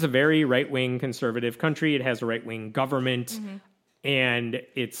 Poland's a very right-wing conservative country. It has a right-wing government, and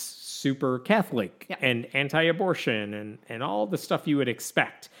it's super Catholic and anti-abortion and all the stuff you would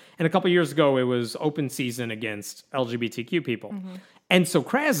expect. And a couple years ago, it was open season against LGBTQ people. And so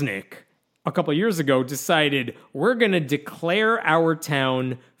Krasnik, a couple years ago, decided we're going to declare our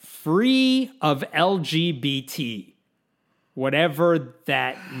town free of LGBT, whatever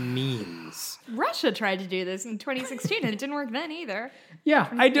that means. Russia tried to do this in 2016, and it didn't work then either. Yeah,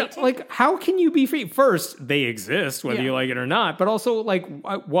 I don't like. How can you be free? First, they exist, whether you like it or not. But also, like,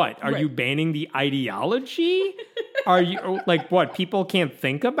 what are you banning the ideology? Are you like what people can't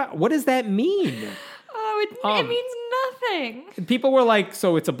think about? What does that mean? Oh, it means nothing. People were like,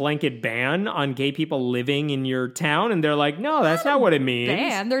 so it's a blanket ban on gay people living in your town, and they're like, no, that's not what it means.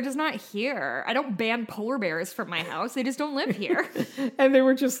 Ban? They're just not here. I don't ban polar bears from my house. They just don't live here. And they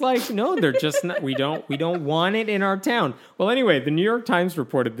were just like, no, they're just not. We don't want it in our town. Well, anyway, the New York Times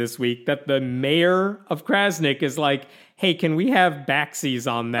reported this week that the mayor of Krasnik is like, hey, can we have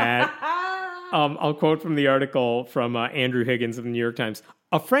backsies on that? I'll quote from the article from Andrew Higgins of the New York Times.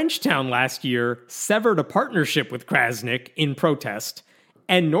 A French town last year severed a partnership with Krasnik in protest,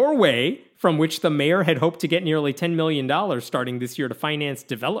 and Norway, from which the mayor had hoped to get nearly $10 million starting this year to finance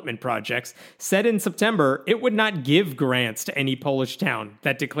development projects, said in September it would not give grants to any Polish town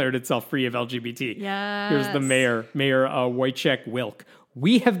that declared itself free of LGBT. Yes. Here's the mayor, Wojciech Wilk.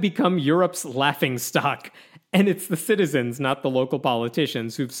 We have become Europe's laughingstock, and it's the citizens, not the local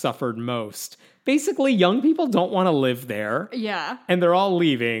politicians, who've suffered most. Basically, young people don't want to live there. Yeah. And they're all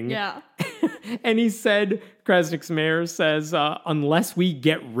leaving. Yeah. And he said, Krasnik's mayor says, unless we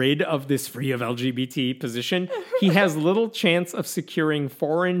get rid of this free of LGBT position, he has little chance of securing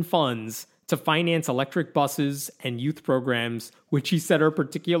foreign funds to finance electric buses and youth programs, which he said are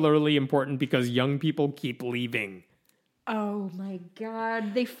particularly important because young people keep leaving. Oh my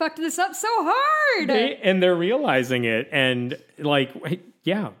God. They fucked this up so hard. And they're realizing it. And like,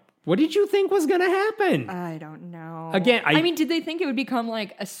 yeah. What did you think was going to happen? I don't know. Again, I mean, did they think it would become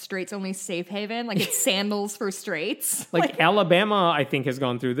like a straights-only safe haven? Like it's sandals for straights? Like Alabama, I think, has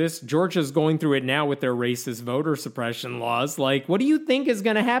gone through this. Georgia's going through it now with their racist voter suppression laws. Like, what do you think is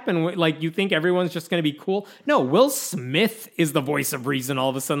going to happen? Like, you think everyone's just going to be cool? No, Will Smith is the voice of reason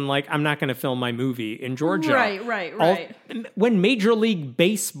all of a sudden. Like, I'm not going to film my movie in Georgia. Right. When Major League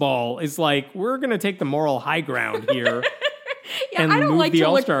Baseball is like, we're going to take the moral high ground here. Yeah, and I don't move like the to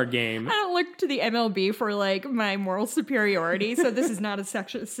All-Star game. I don't look to the MLB for like my moral superiority, so this is not a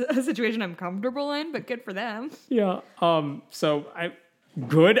situation I'm comfortable in, but good for them. Yeah.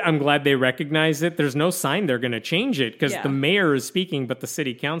 Good. I'm glad they recognize it. There's no sign they're going to change it because the mayor is speaking, but the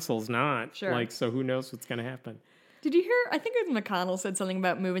city council's not. Sure. Like, so who knows what's going to happen? Did you hear? I think it was McConnell said something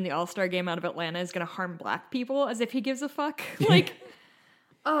about moving the All-Star game out of Atlanta is going to harm black people, as if he gives a fuck. Like,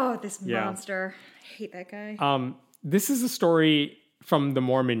 oh, this monster. I hate that guy. This is a story from the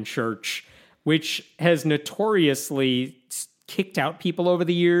Mormon Church, which has notoriously kicked out people over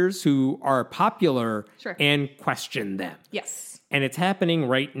the years who are popular and question them. Yes. And it's happening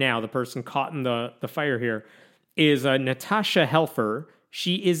right now. The person caught in the fire here is Natasha Helfer.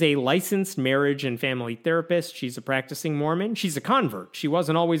 She is a licensed marriage and family therapist. She's a practicing Mormon. She's a convert. She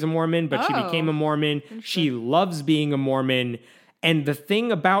wasn't always a Mormon, but she became a Mormon. She loves being a Mormon. And the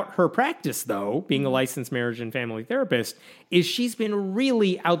thing about her practice, though, being a licensed marriage and family therapist, is she's been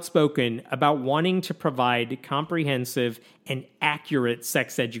really outspoken about wanting to provide comprehensive and accurate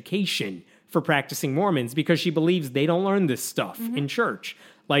sex education for practicing Mormons because she believes they don't learn this stuff in church.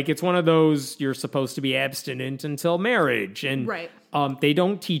 Like, it's one of those, you're supposed to be abstinent until marriage. And they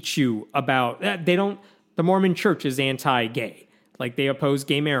don't teach you about, the Mormon church is anti-gay. Like, they oppose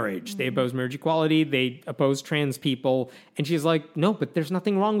gay marriage. They oppose marriage equality. They oppose trans people. And she's like, no, but there's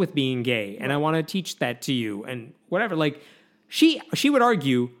nothing wrong with being gay. And I want to teach that to you and whatever. Like, she would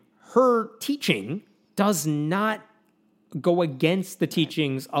argue her teaching does not go against the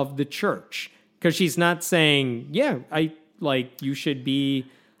teachings of the church. Because she's not saying, you should be...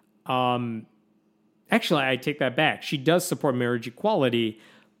 Actually, I take that back. She does support marriage equality,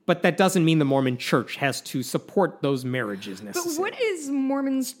 but that doesn't mean the Mormon Church has to support those marriages necessarily. But what is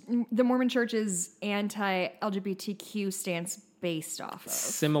the Mormon Church's anti-LGBTQ stance based off of?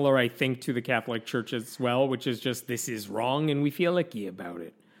 Similar, I think, to the Catholic Church as well, which is just, this is wrong and we feel icky about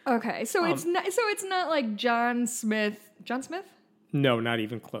it. Okay, so it's not like John Smith? No, not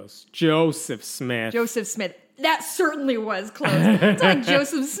even close. Joseph Smith. That certainly was close. It's like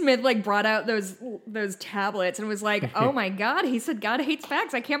Joseph Smith brought out those tablets and was like, "Oh my God!" He said, "God hates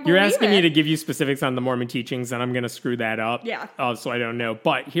facts. I can't believe it." You're asking me to give you specifics on the Mormon teachings, and I'm going to screw that up. Yeah. So I don't know.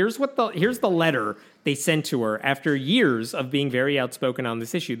 But here's the letter they sent to her after years of being very outspoken on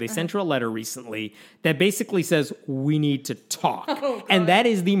this issue. They sent her a letter recently that basically says, we need to talk. And that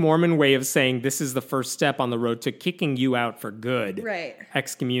is the Mormon way of saying this is the first step on the road to kicking you out for good. Right.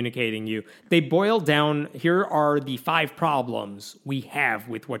 Excommunicating you. They boil down, here are the 5 problems we have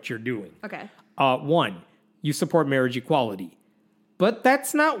with what you're doing. Okay. 1, you support marriage equality. But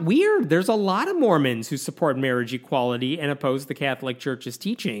that's not weird. There's a lot of Mormons who support marriage equality and oppose the Catholic Church's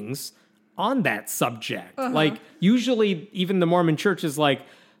teachings on that subject. Like, usually even the Mormon Church is like,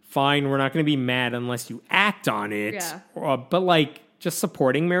 fine, we're not going to be mad unless you act on it. Yeah. But just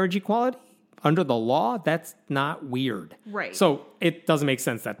supporting marriage equality under the law, that's not weird. Right. So it doesn't make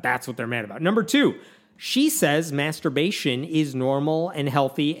sense that that's what they're mad about. Number 2, she says masturbation is normal and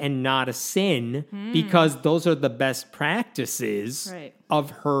healthy and not a sin because those are the best practices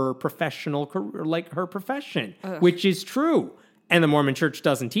of her professional career, like her profession, which is true. And the Mormon Church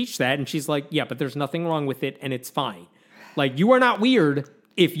doesn't teach that. And she's like, yeah, but there's nothing wrong with it and it's fine. Like, you are not weird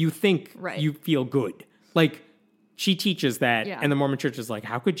if you think you feel good. Like, she teaches that. Yeah. And the Mormon Church is like,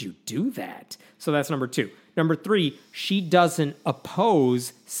 how could you do that? So that's number 2. Number 3, she doesn't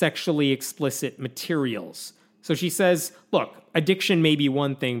oppose sexually explicit materials. So she says, look, addiction may be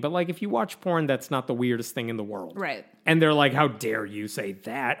one thing, but if you watch porn, that's not the weirdest thing in the world. Right. And they're like, how dare you say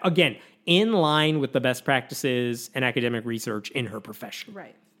that? Again, in line with the best practices and academic research in her profession.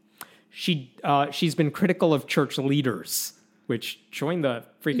 Right. She's been critical of church leaders, which join the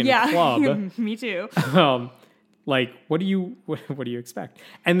freaking club. Me too. What do you expect?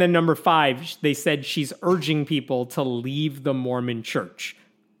 And then number 5, they said she's urging people to leave the Mormon Church,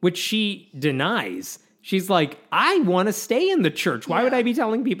 which she denies. She's like, I want to stay in the church. Why would I be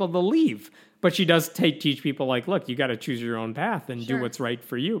telling people to leave? But she does teach people look, you got to choose your own path and do what's right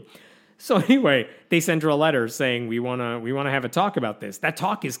for you. So anyway, they sent her a letter saying, we want to have a talk about this. That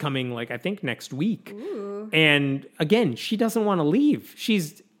talk is coming I think next week. Ooh. And again, she doesn't want to leave.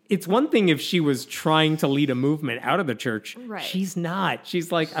 It's one thing if she was trying to lead a movement out of the church. Right. She's not.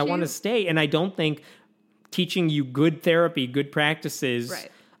 She's like, I want to stay. And I don't think teaching you good therapy, good practices,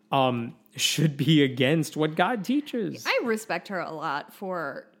 should be against what God teaches. I respect her a lot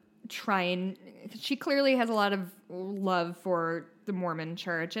for trying. She clearly has a lot of love for the Mormon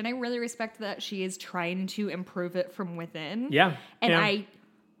Church, and I really respect that she is trying to improve it from within. Yeah. And I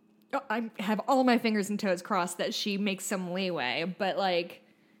have all my fingers and toes crossed that she makes some leeway, but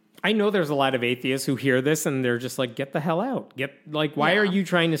I know there's a lot of atheists who hear this and they're just like, get the hell out. Why are you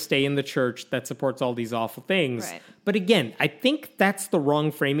trying to stay in the church that supports all these awful things? Right. But again, I think that's the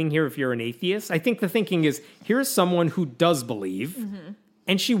wrong framing here if you're an atheist. I think the thinking is, here's someone who does believe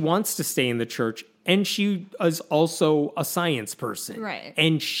and she wants to stay in the church and she is also a science person. Right.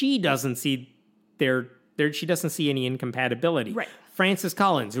 And she doesn't see she doesn't see any incompatibility. Right. Francis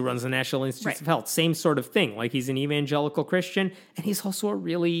Collins, who runs the National Institutes of Health, same sort of thing. He's an evangelical Christian, and he's also a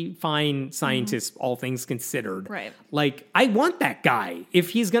really fine scientist, all things considered. Right. I want that guy.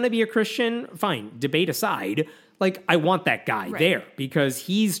 If he's going to be a Christian, fine, debate aside. I want that guy there because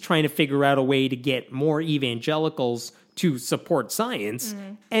he's trying to figure out a way to get more evangelicals to support science,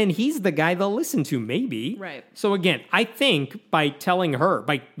 and he's the guy they'll listen to, maybe. Right. So again, I think by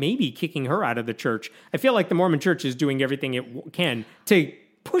maybe kicking her out of the church, I feel like the Mormon Church is doing everything it can to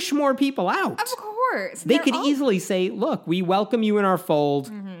push more people out. Of course. They could easily say, look, we welcome you in our fold,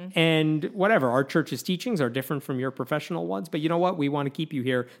 and whatever, our church's teachings are different from your professional ones, but you know what? We want to keep you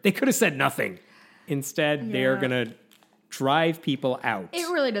here. They could have said nothing. Instead, they're going to drive people out. It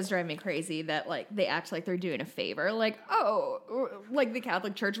really does drive me crazy that they act like they're doing a favor. The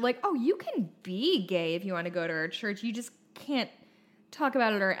Catholic Church, you can be gay if you want to go to our church. You just can't talk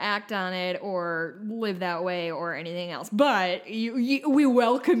about it or act on it or live that way or anything else. But we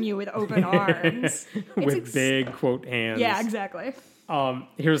welcome you with open arms. With big quote hands. Yeah, exactly.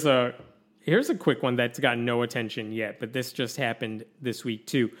 Here's a quick one that's gotten no attention yet, but this just happened this week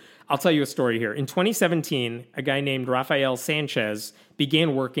too. I'll tell you a story here. In 2017, a guy named Rafael Sanchez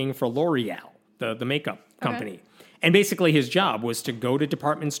began working for L'Oreal, the makeup company. Okay. And basically his job was to go to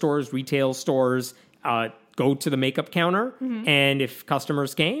department stores, retail stores, go to the makeup counter, and if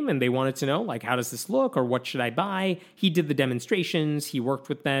customers came and they wanted to know, like, how does this look or what should I buy, he did the demonstrations. He worked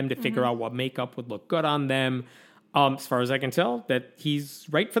with them to figure out what makeup would look good on them. As far as I can tell, that he's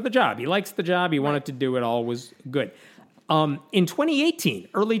right for the job. He likes the job. He wanted to do it. All was good. In 2018,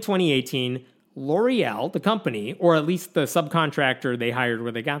 early 2018, L'Oreal, the company, or at least the subcontractor they hired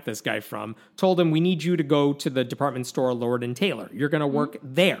where they got this guy from, told him, we need you to go to the department store Lord & Taylor. You're going to work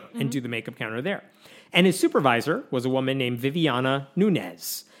there and do the makeup counter there. And his supervisor was a woman named Viviana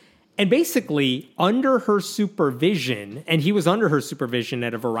Nunez. And basically, under her supervision, and he was under her supervision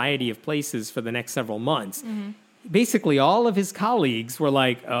at a variety of places for the next several months, basically all of his colleagues were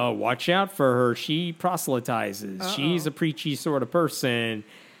like, oh, watch out for her. She proselytizes. She's a preachy sort of person.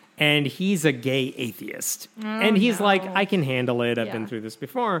 And he's a gay atheist. And he's like, I can handle it. I've been through this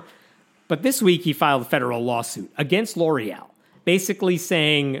before. But this week he filed a federal lawsuit against L'Oreal, basically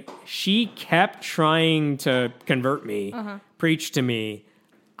saying she kept trying to convert me, preach to me.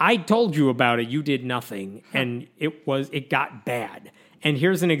 I told you about it. You did nothing. And it got bad. And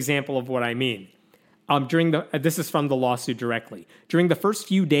here's an example of what I mean. This is from the lawsuit directly. During the first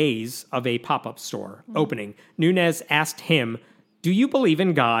few days of a pop-up store opening, Nunez asked him, do you believe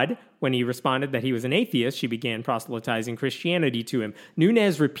in God? When he responded that he was an atheist, she began proselytizing Christianity to him.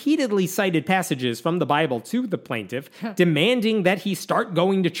 Nunez repeatedly cited passages from the Bible to the plaintiff, demanding that he start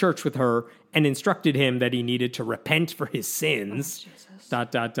going to church with her, and instructed him that he needed to repent for his sins.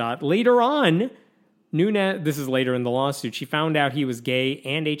 Later on, Nunez, this is later in the lawsuit, she found out he was gay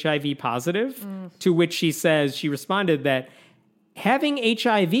and HIV positive, to which she responded that having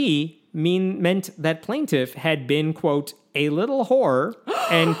HIV meant that plaintiff had been, quote, a little whore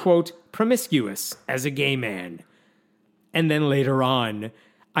and, quote, promiscuous as a gay man. And then later on,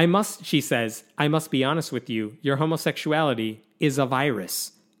 she says, I must be honest with you, your homosexuality is a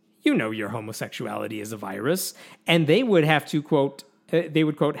virus. You know your homosexuality is a virus. And they would have to, quote,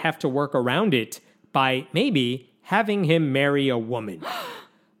 have to work around it by maybe having him marry a woman.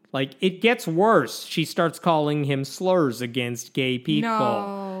 Like, it gets worse. She starts calling him slurs against gay people.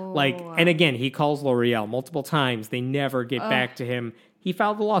 No. And again, he calls L'Oreal multiple times. They never get back to him. He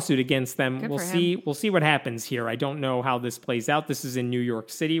filed a lawsuit against them. We'll see what happens here. I don't know how this plays out. This is in New York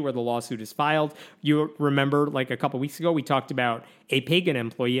City where the lawsuit is filed. You remember, like a couple weeks ago, we talked about a pagan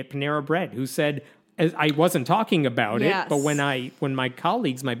employee at Panera Bread who said, I wasn't talking about it, but when my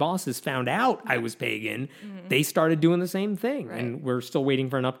colleagues, my bosses found out I was pagan, they started doing the same thing. Right. And we're still waiting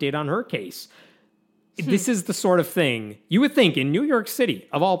for an update on her case. This is the sort of thing you would think in New York City,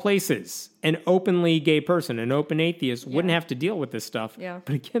 of all places, an openly gay person, an open atheist wouldn't have to deal with this stuff. Yeah.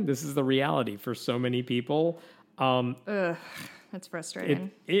 But again, this is the reality for so many people. That's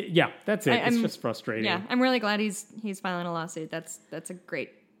frustrating. That's it. It's just frustrating. Yeah, I'm really glad he's filing a lawsuit. That's a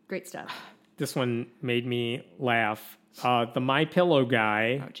great stuff. This one made me laugh. The MyPillow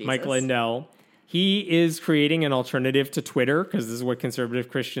guy, Mike Lindell, he is creating an alternative to Twitter, because this is what conservative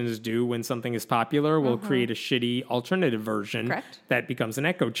Christians do when something is popular. We'll create a shitty alternative version that becomes an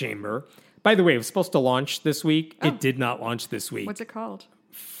echo chamber. By the way, it was supposed to launch this week. It did not launch this week. What's it called?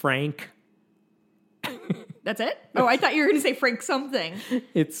 Frank. That's it? Oh, I thought you were going to say Frank something.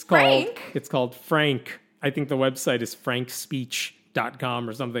 It's called Frank. I think the website is frankspeech.com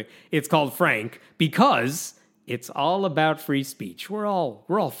or something. It's called Frank because it's all about free speech. We're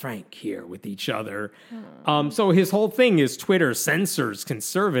all frank here with each other. So his whole thing is Twitter censors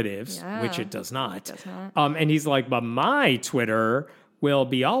conservatives, which it does not. And he's like, but my Twitter will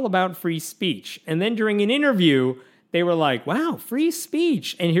be all about free speech. And then during an interview, they were like, wow, free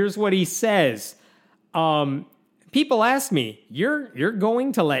speech. And here's what he says. People ask me, you're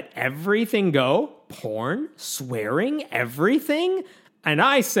going to let everything go? Porn, swearing, everything? And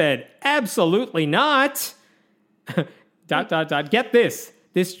I said, absolutely not. ... Get this.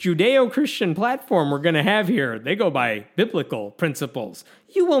 This Judeo-Christian platform we're going to have here, they go by biblical principles.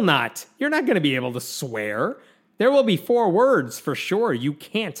 You're not going to be able to swear. There will be 4 words for sure you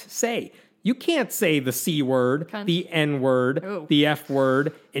can't say. You can't say the C word, the N word, the F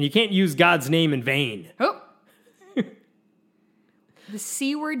word, and you can't use God's name in vain. The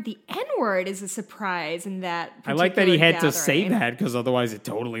C word, the N word is a surprise in that I like that he had gathering. to say that because otherwise it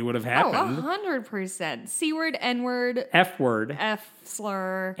totally would have happened. 100%. C word, N word, F word. F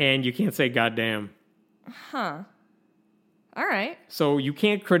slur. And you can't say goddamn. Huh. All right. So you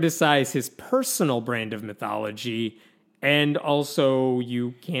can't criticize his personal brand of mythology, and also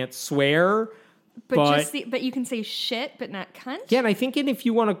you can't swear. But you can say shit, but not cunt. Yeah, and I think if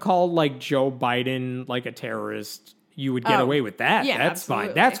you want to call like Joe Biden like a terrorist, you would get away with that. Yeah, that's absolutely.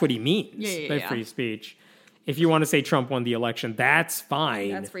 fine. That's what he means by Yeah. free speech. If you want to say Trump won the election, that's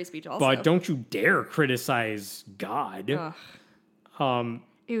fine. That's free speech also. But don't you dare criticize God.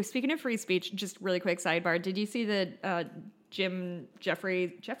 Ew, speaking of free speech, just really quick sidebar. Did you see the Jim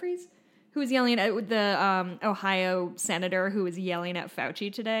Jeffries? Who was yelling at the Ohio senator who was yelling at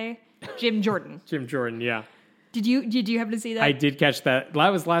Fauci today? Jim Jordan. Jim Jordan, yeah. Did you happen to see that? I did catch that. That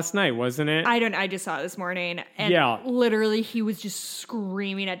was last night, wasn't it? I just saw it this morning. And literally he was just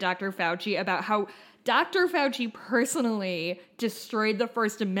screaming at Dr. Fauci about how Dr. Fauci personally destroyed the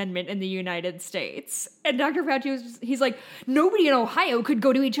First Amendment in the United States. And Dr. Fauci he's like, nobody in Ohio could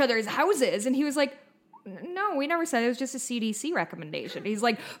go to each other's houses. And he was like, no, we never said it was just a CDC recommendation. He's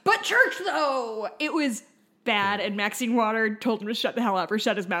like, but church though. It was bad, and Maxine Waters told him to shut the hell up or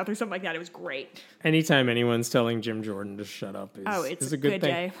shut his mouth or something like that. It was great. Anytime anyone's telling Jim Jordan to shut up is a good thing.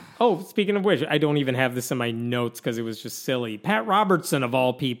 Day. Oh, speaking of which, I don't even have this in my notes because it was just silly. Pat Robertson, of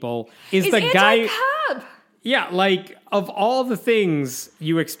all people, is the guy... Anti-cop. Yeah, like, of all the things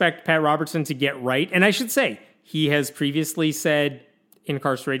you expect Pat Robertson to get right, and I should say, he has previously said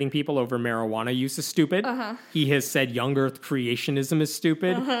incarcerating people over marijuana use is stupid. He has said young earth creationism is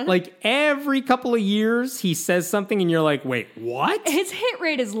stupid. Like, every couple of years, he says something and you're like, wait, what? His hit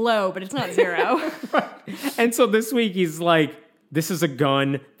rate is low, but it's not zero. Right. And so this week he's like, this is a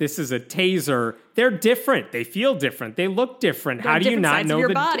gun, this is a taser. They're different. They feel different. They look different. How do you not know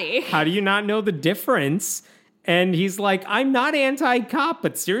your body? How do you not know the difference? And he's like, I'm not anti-cop,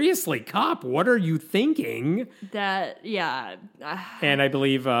 but seriously, cop, what are you thinking? Yeah. And I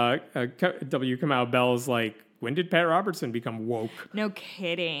believe W. Kamau Bell is like, when did Pat Robertson become woke? No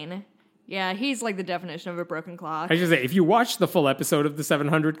kidding. Yeah, he's like the definition of a broken clock. I should say, if you watch the full episode of the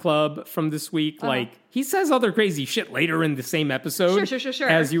 700 Club from this week, like, he says other crazy shit later in the same episode. Sure.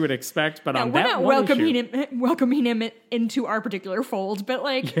 As you would expect, but on we're that not one welcoming him into our particular fold, but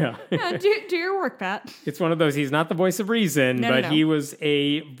like, do your work, Pat. It's one of those, he's not the voice of reason, but he was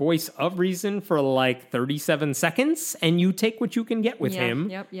a voice of reason for like 37 seconds, and you take what you can get with him.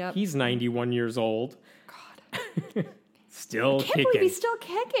 Yep. He's 91 years old. God. Still I can't kicking. believe he's still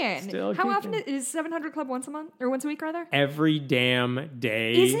kicking. Still How kicking. often is 700 Club once a month or once a week rather? Every damn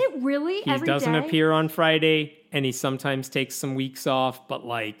day. Is it really? He doesn't appear on Friday, and he sometimes takes some weeks off, but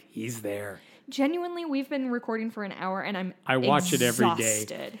like, he's there. Genuinely, we've been recording for an hour, and I watch it every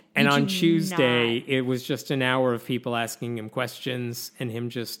day. And on Tuesday, it was just an hour of people asking him questions and him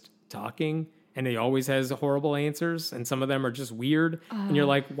just talking. And he always has horrible answers, and some of them are just weird. And you're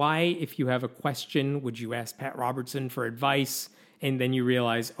like, why, if you have a question, would you ask Pat Robertson for advice? And then you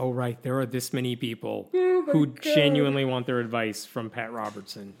realize, oh, right, there are this many people who genuinely want their advice from Pat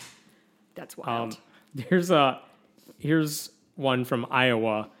Robertson. That's wild. Here's one from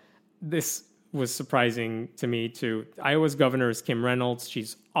Iowa. This was surprising to me, too. Iowa's governor is Kim Reynolds.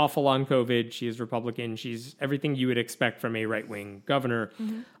 She's awful on COVID. She is Republican. She's everything you would expect from a right-wing governor.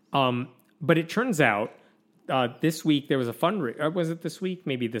 But it turns out this week there was a fundraiser. Was it this week?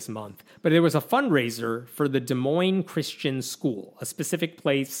 Maybe this month. But there was a fundraiser for the Des Moines Christian School, a specific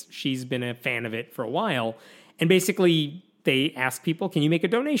place. She's been a fan of it for a while. And basically, they asked people, can you make a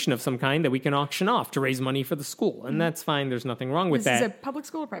donation of some kind that we can auction off to raise money for the school? And that's fine. There's nothing wrong with that. This is a public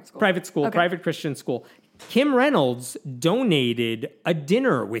school or private school? Private school, okay. Private Christian school. Kim Reynolds donated a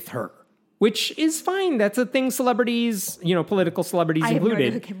dinner with her, which is fine. That's a thing celebrities, political celebrities included. I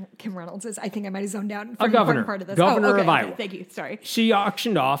have no idea who Kim Reynolds is. I think I might have zoned out for a governor, part of this. Governor of Iowa. Thank you. Sorry. She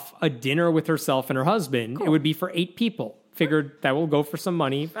auctioned off a dinner with herself and her husband. Cool. It would be for 8 people. Figured that will go for some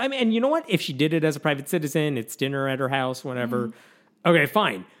money. I mean, and you know what? If she did it as a private citizen, it's dinner at her house, whatever. Okay,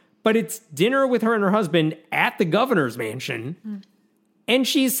 fine. But it's dinner with her and her husband at the governor's mansion. And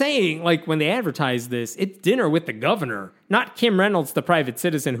she's saying, like, when they advertise this, it's dinner with the governor, not Kim Reynolds, the private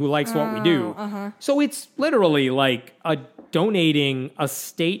citizen who likes what we do. So it's literally like donating a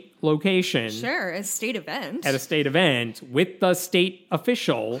state location. Sure, a state event. At a state event with the state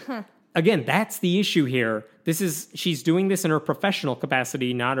official. Again, that's the issue here. She's doing this in her professional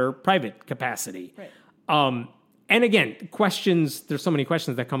capacity, not her private capacity. Right. And again, there's so many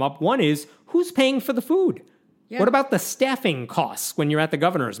questions that come up. One is, who's paying for the food? Yeah. What about the staffing costs when you're at the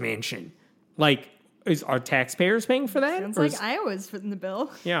governor's mansion? Like, Are taxpayers paying for that? Sounds like Iowa's footing the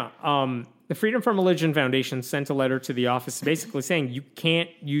bill. Yeah. The Freedom from Religion Foundation sent a letter to the office basically saying you can't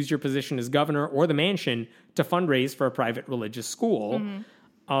use your position as governor or the mansion to fundraise for a private religious school.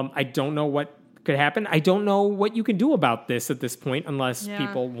 Mm-hmm. I don't know what could happen. I don't know what you can do about this at this point unless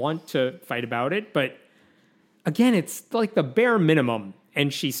people want to fight about it. But again, it's like the bare minimum,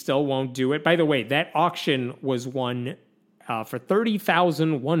 and she still won't do it. By the way, that auction was won for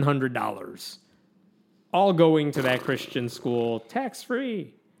 $30,100. All going to that Christian school,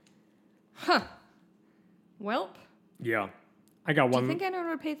 tax-free. Huh. Welp. Yeah. I got one. Do you think anyone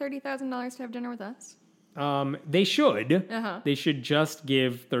would pay $30,000 to have dinner with us? They should. Uh-huh. They should just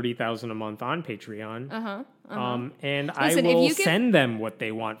give $30,000 a month on Patreon. Uh-huh. Uh-huh. And Listen, I will send them what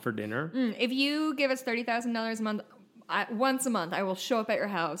they want for dinner. If you give us $30,000 a month, once a month, I will show up at your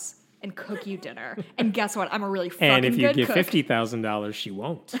house and cook you dinner. And guess what? I'm a really fucking And if you good give cook. $50,000, she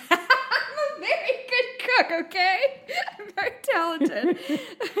won't. I'm a very good cook, okay? I'm very talented.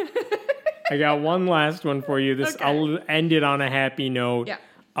 I got one last one for you. Okay. I'll end it on a happy note. Yeah.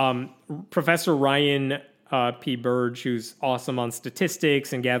 Professor Ryan P. Burge, who's awesome on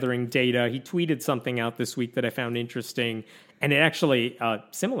statistics and gathering data, he tweeted something out this week that I found interesting, and it actually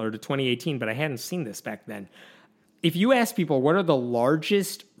similar to 2018, but I hadn't seen this back then. If you ask people what are the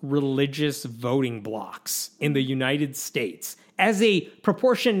largest religious voting blocks in the United States, as a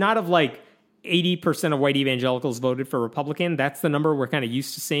proportion not of like 80% of white evangelicals voted for Republican, that's the number we're kind of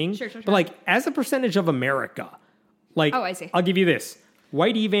used to seeing. Sure. But like as a percentage of America, like I see. I'll give you this.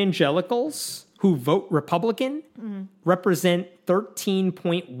 White evangelicals who vote Republican represent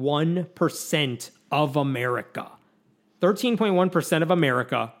 13.1% of America. 13.1% of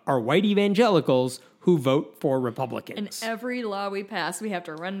America are white evangelicals who vote for Republicans. And every law we pass, we have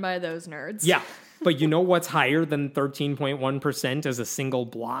to run by those nerds. Yeah, but you know what's higher than 13.1% as a single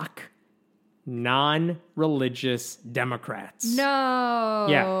block? Non-religious Democrats. No.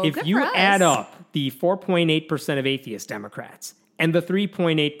 Yeah, if Good you for us. add up the 4.8% of atheist Democrats and the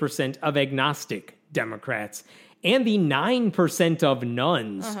 3.8% of agnostic Democrats and the 9% of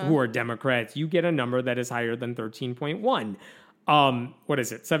nuns who are Democrats, you get a number that is higher than 13.1. What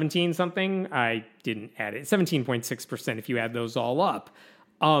is it, 17 something? I didn't add it. 17.6% if you add those all up.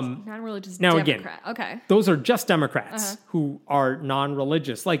 Non-religious Now Democrat. again, Okay. those are just Democrats who are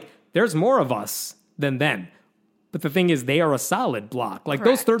non-religious. Like, there's more of us than them. But the thing is, they are a solid block. Like,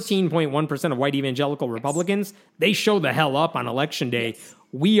 Correct. those 13.1% of white evangelical Republicans, they show the hell up on election day. Yes.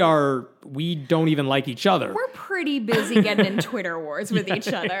 We don't even like each other. We're pretty busy getting in Twitter wars with each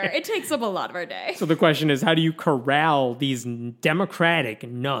other. It takes up a lot of our day. So the question is, how do you corral these Democratic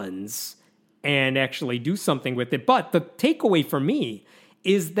nuns and actually do something with it? But the takeaway for me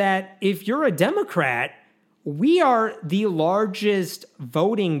is that if you're a Democrat, we are the largest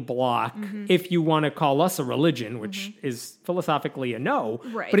voting bloc, if you want to call us a religion, which is philosophically a no.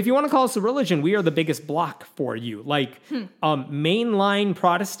 Right. But if you want to call us a religion, we are the biggest bloc for you. Like mainline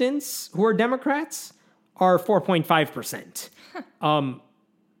Protestants who are Democrats are 4.5%.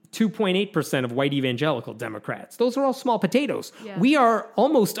 2.8% of white evangelical Democrats. Those are all small potatoes. Yeah. We are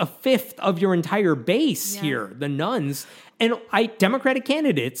almost a fifth of your entire base here, the nuns. And Democratic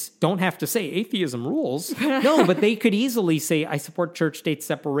candidates don't have to say atheism rules. No, but they could easily say, I support church-state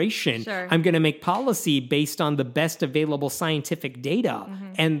separation. Sure. I'm going to make policy based on the best available scientific data.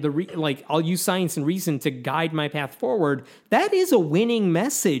 And I'll use science and reason to guide my path forward. That is a winning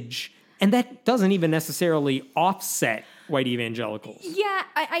message. And that doesn't even necessarily offset white evangelicals. Yeah,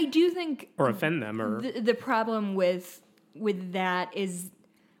 I do think Or offend them. Or the problem with that is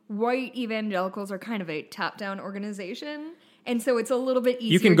white evangelicals are kind of a top-down organization, and so it's a little bit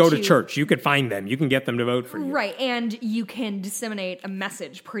easier. you can go to church. You could find them. You can get them to vote for you. Right, and you can disseminate a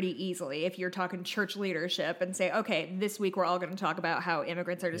message pretty easily if you're talking church leadership and say, okay, this week we're all going to talk about how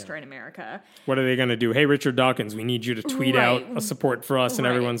immigrants are destroying America. What are they going to do? Hey, Richard Dawkins, we need you to tweet out a support for us. And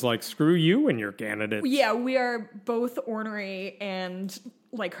Right. everyone's like, screw you and your candidates. Yeah, we are both ornery and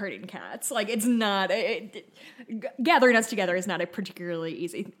like herding cats. Like, it's not... gathering us together is not a particularly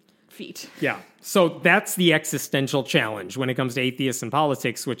easy feat. Yeah. So that's the existential challenge when it comes to atheists and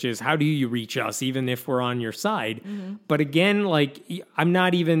politics, which is how do you reach us, even if we're on your side? But again, I'm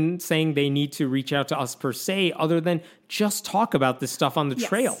not even saying they need to reach out to us per se, other than just talk about this stuff on the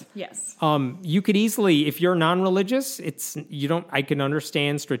trail. Yes. You could easily, if you're non-religious, I can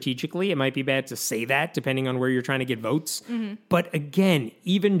understand strategically. It might be bad to say that depending on where you're trying to get votes. But again,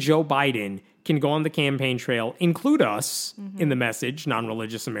 even Joe Biden can go on the campaign trail, include us in the message,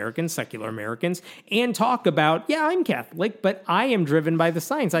 non-religious Americans, secular Americans, and talk about, yeah, I'm Catholic, but I am driven by the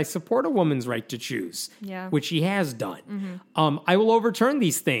science. I support a woman's right to choose, which he has done. I will overturn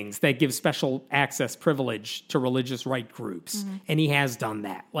these things that give special access privilege to religious right groups, and he has done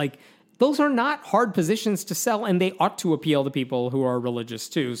that. Like, those are not hard positions to sell, and they ought to appeal to people who are religious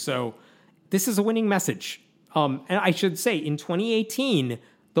too. So this is a winning message. And I should say, in 2018,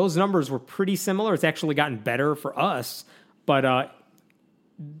 those numbers were pretty similar. It's actually gotten better for us, but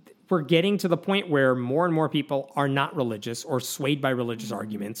we're getting to the point where more and more people are not religious or swayed by religious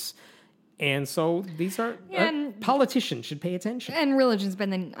arguments. And so these are politicians should pay attention. And religion's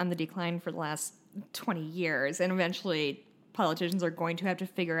been on the decline for the last 20 years, and eventually politicians are going to have to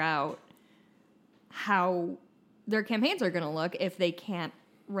figure out how their campaigns are going to look if they can't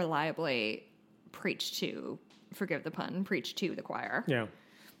reliably preach to, forgive the pun, preach to the choir. Yeah.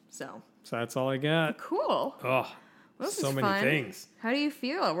 So that's all I got. Cool. Oh, so many things. How do you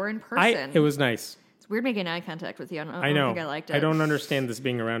feel? We're in person. It was nice. It's weird making eye contact with you. I know. don't think I liked it. I don't understand this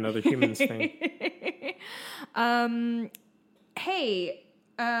being around other humans thing. Hey,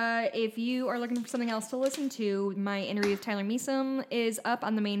 if you are looking for something else to listen to, my interview with Tyler Measom is up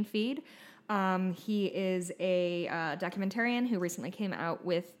on the main feed. He is a documentarian who recently came out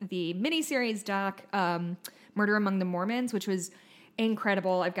with the miniseries doc, Murder Among the Mormons, which was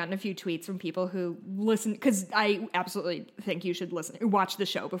incredible. I've gotten a few tweets from people who listen, because I absolutely think you should watch the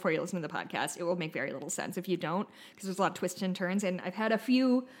show before you listen to the podcast. It will make very little sense if you don't, because there's a lot of twists and turns. And I've had a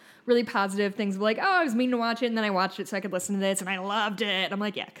few really positive things of like, oh, I was meaning to watch it, and then I watched it so I could listen to this, and I loved it. I'm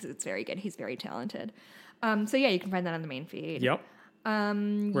like, yeah, because it's very good. He's very talented. So yeah, you can find that on the main feed. Yep.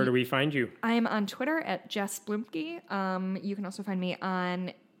 Where do we find you? I am on Twitter at Jess Blumke. You can also find me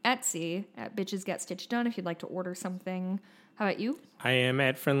on Etsy at Bitches Get Stitched Done if you'd like to order something. How about you? I am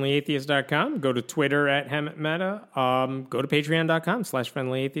at friendlyatheist.com. Go to Twitter at HemmettMeta. Go to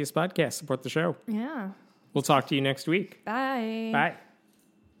patreon.com/friendlyatheistpodcast. Support the show. Yeah. We'll talk to you next week. Bye. Bye.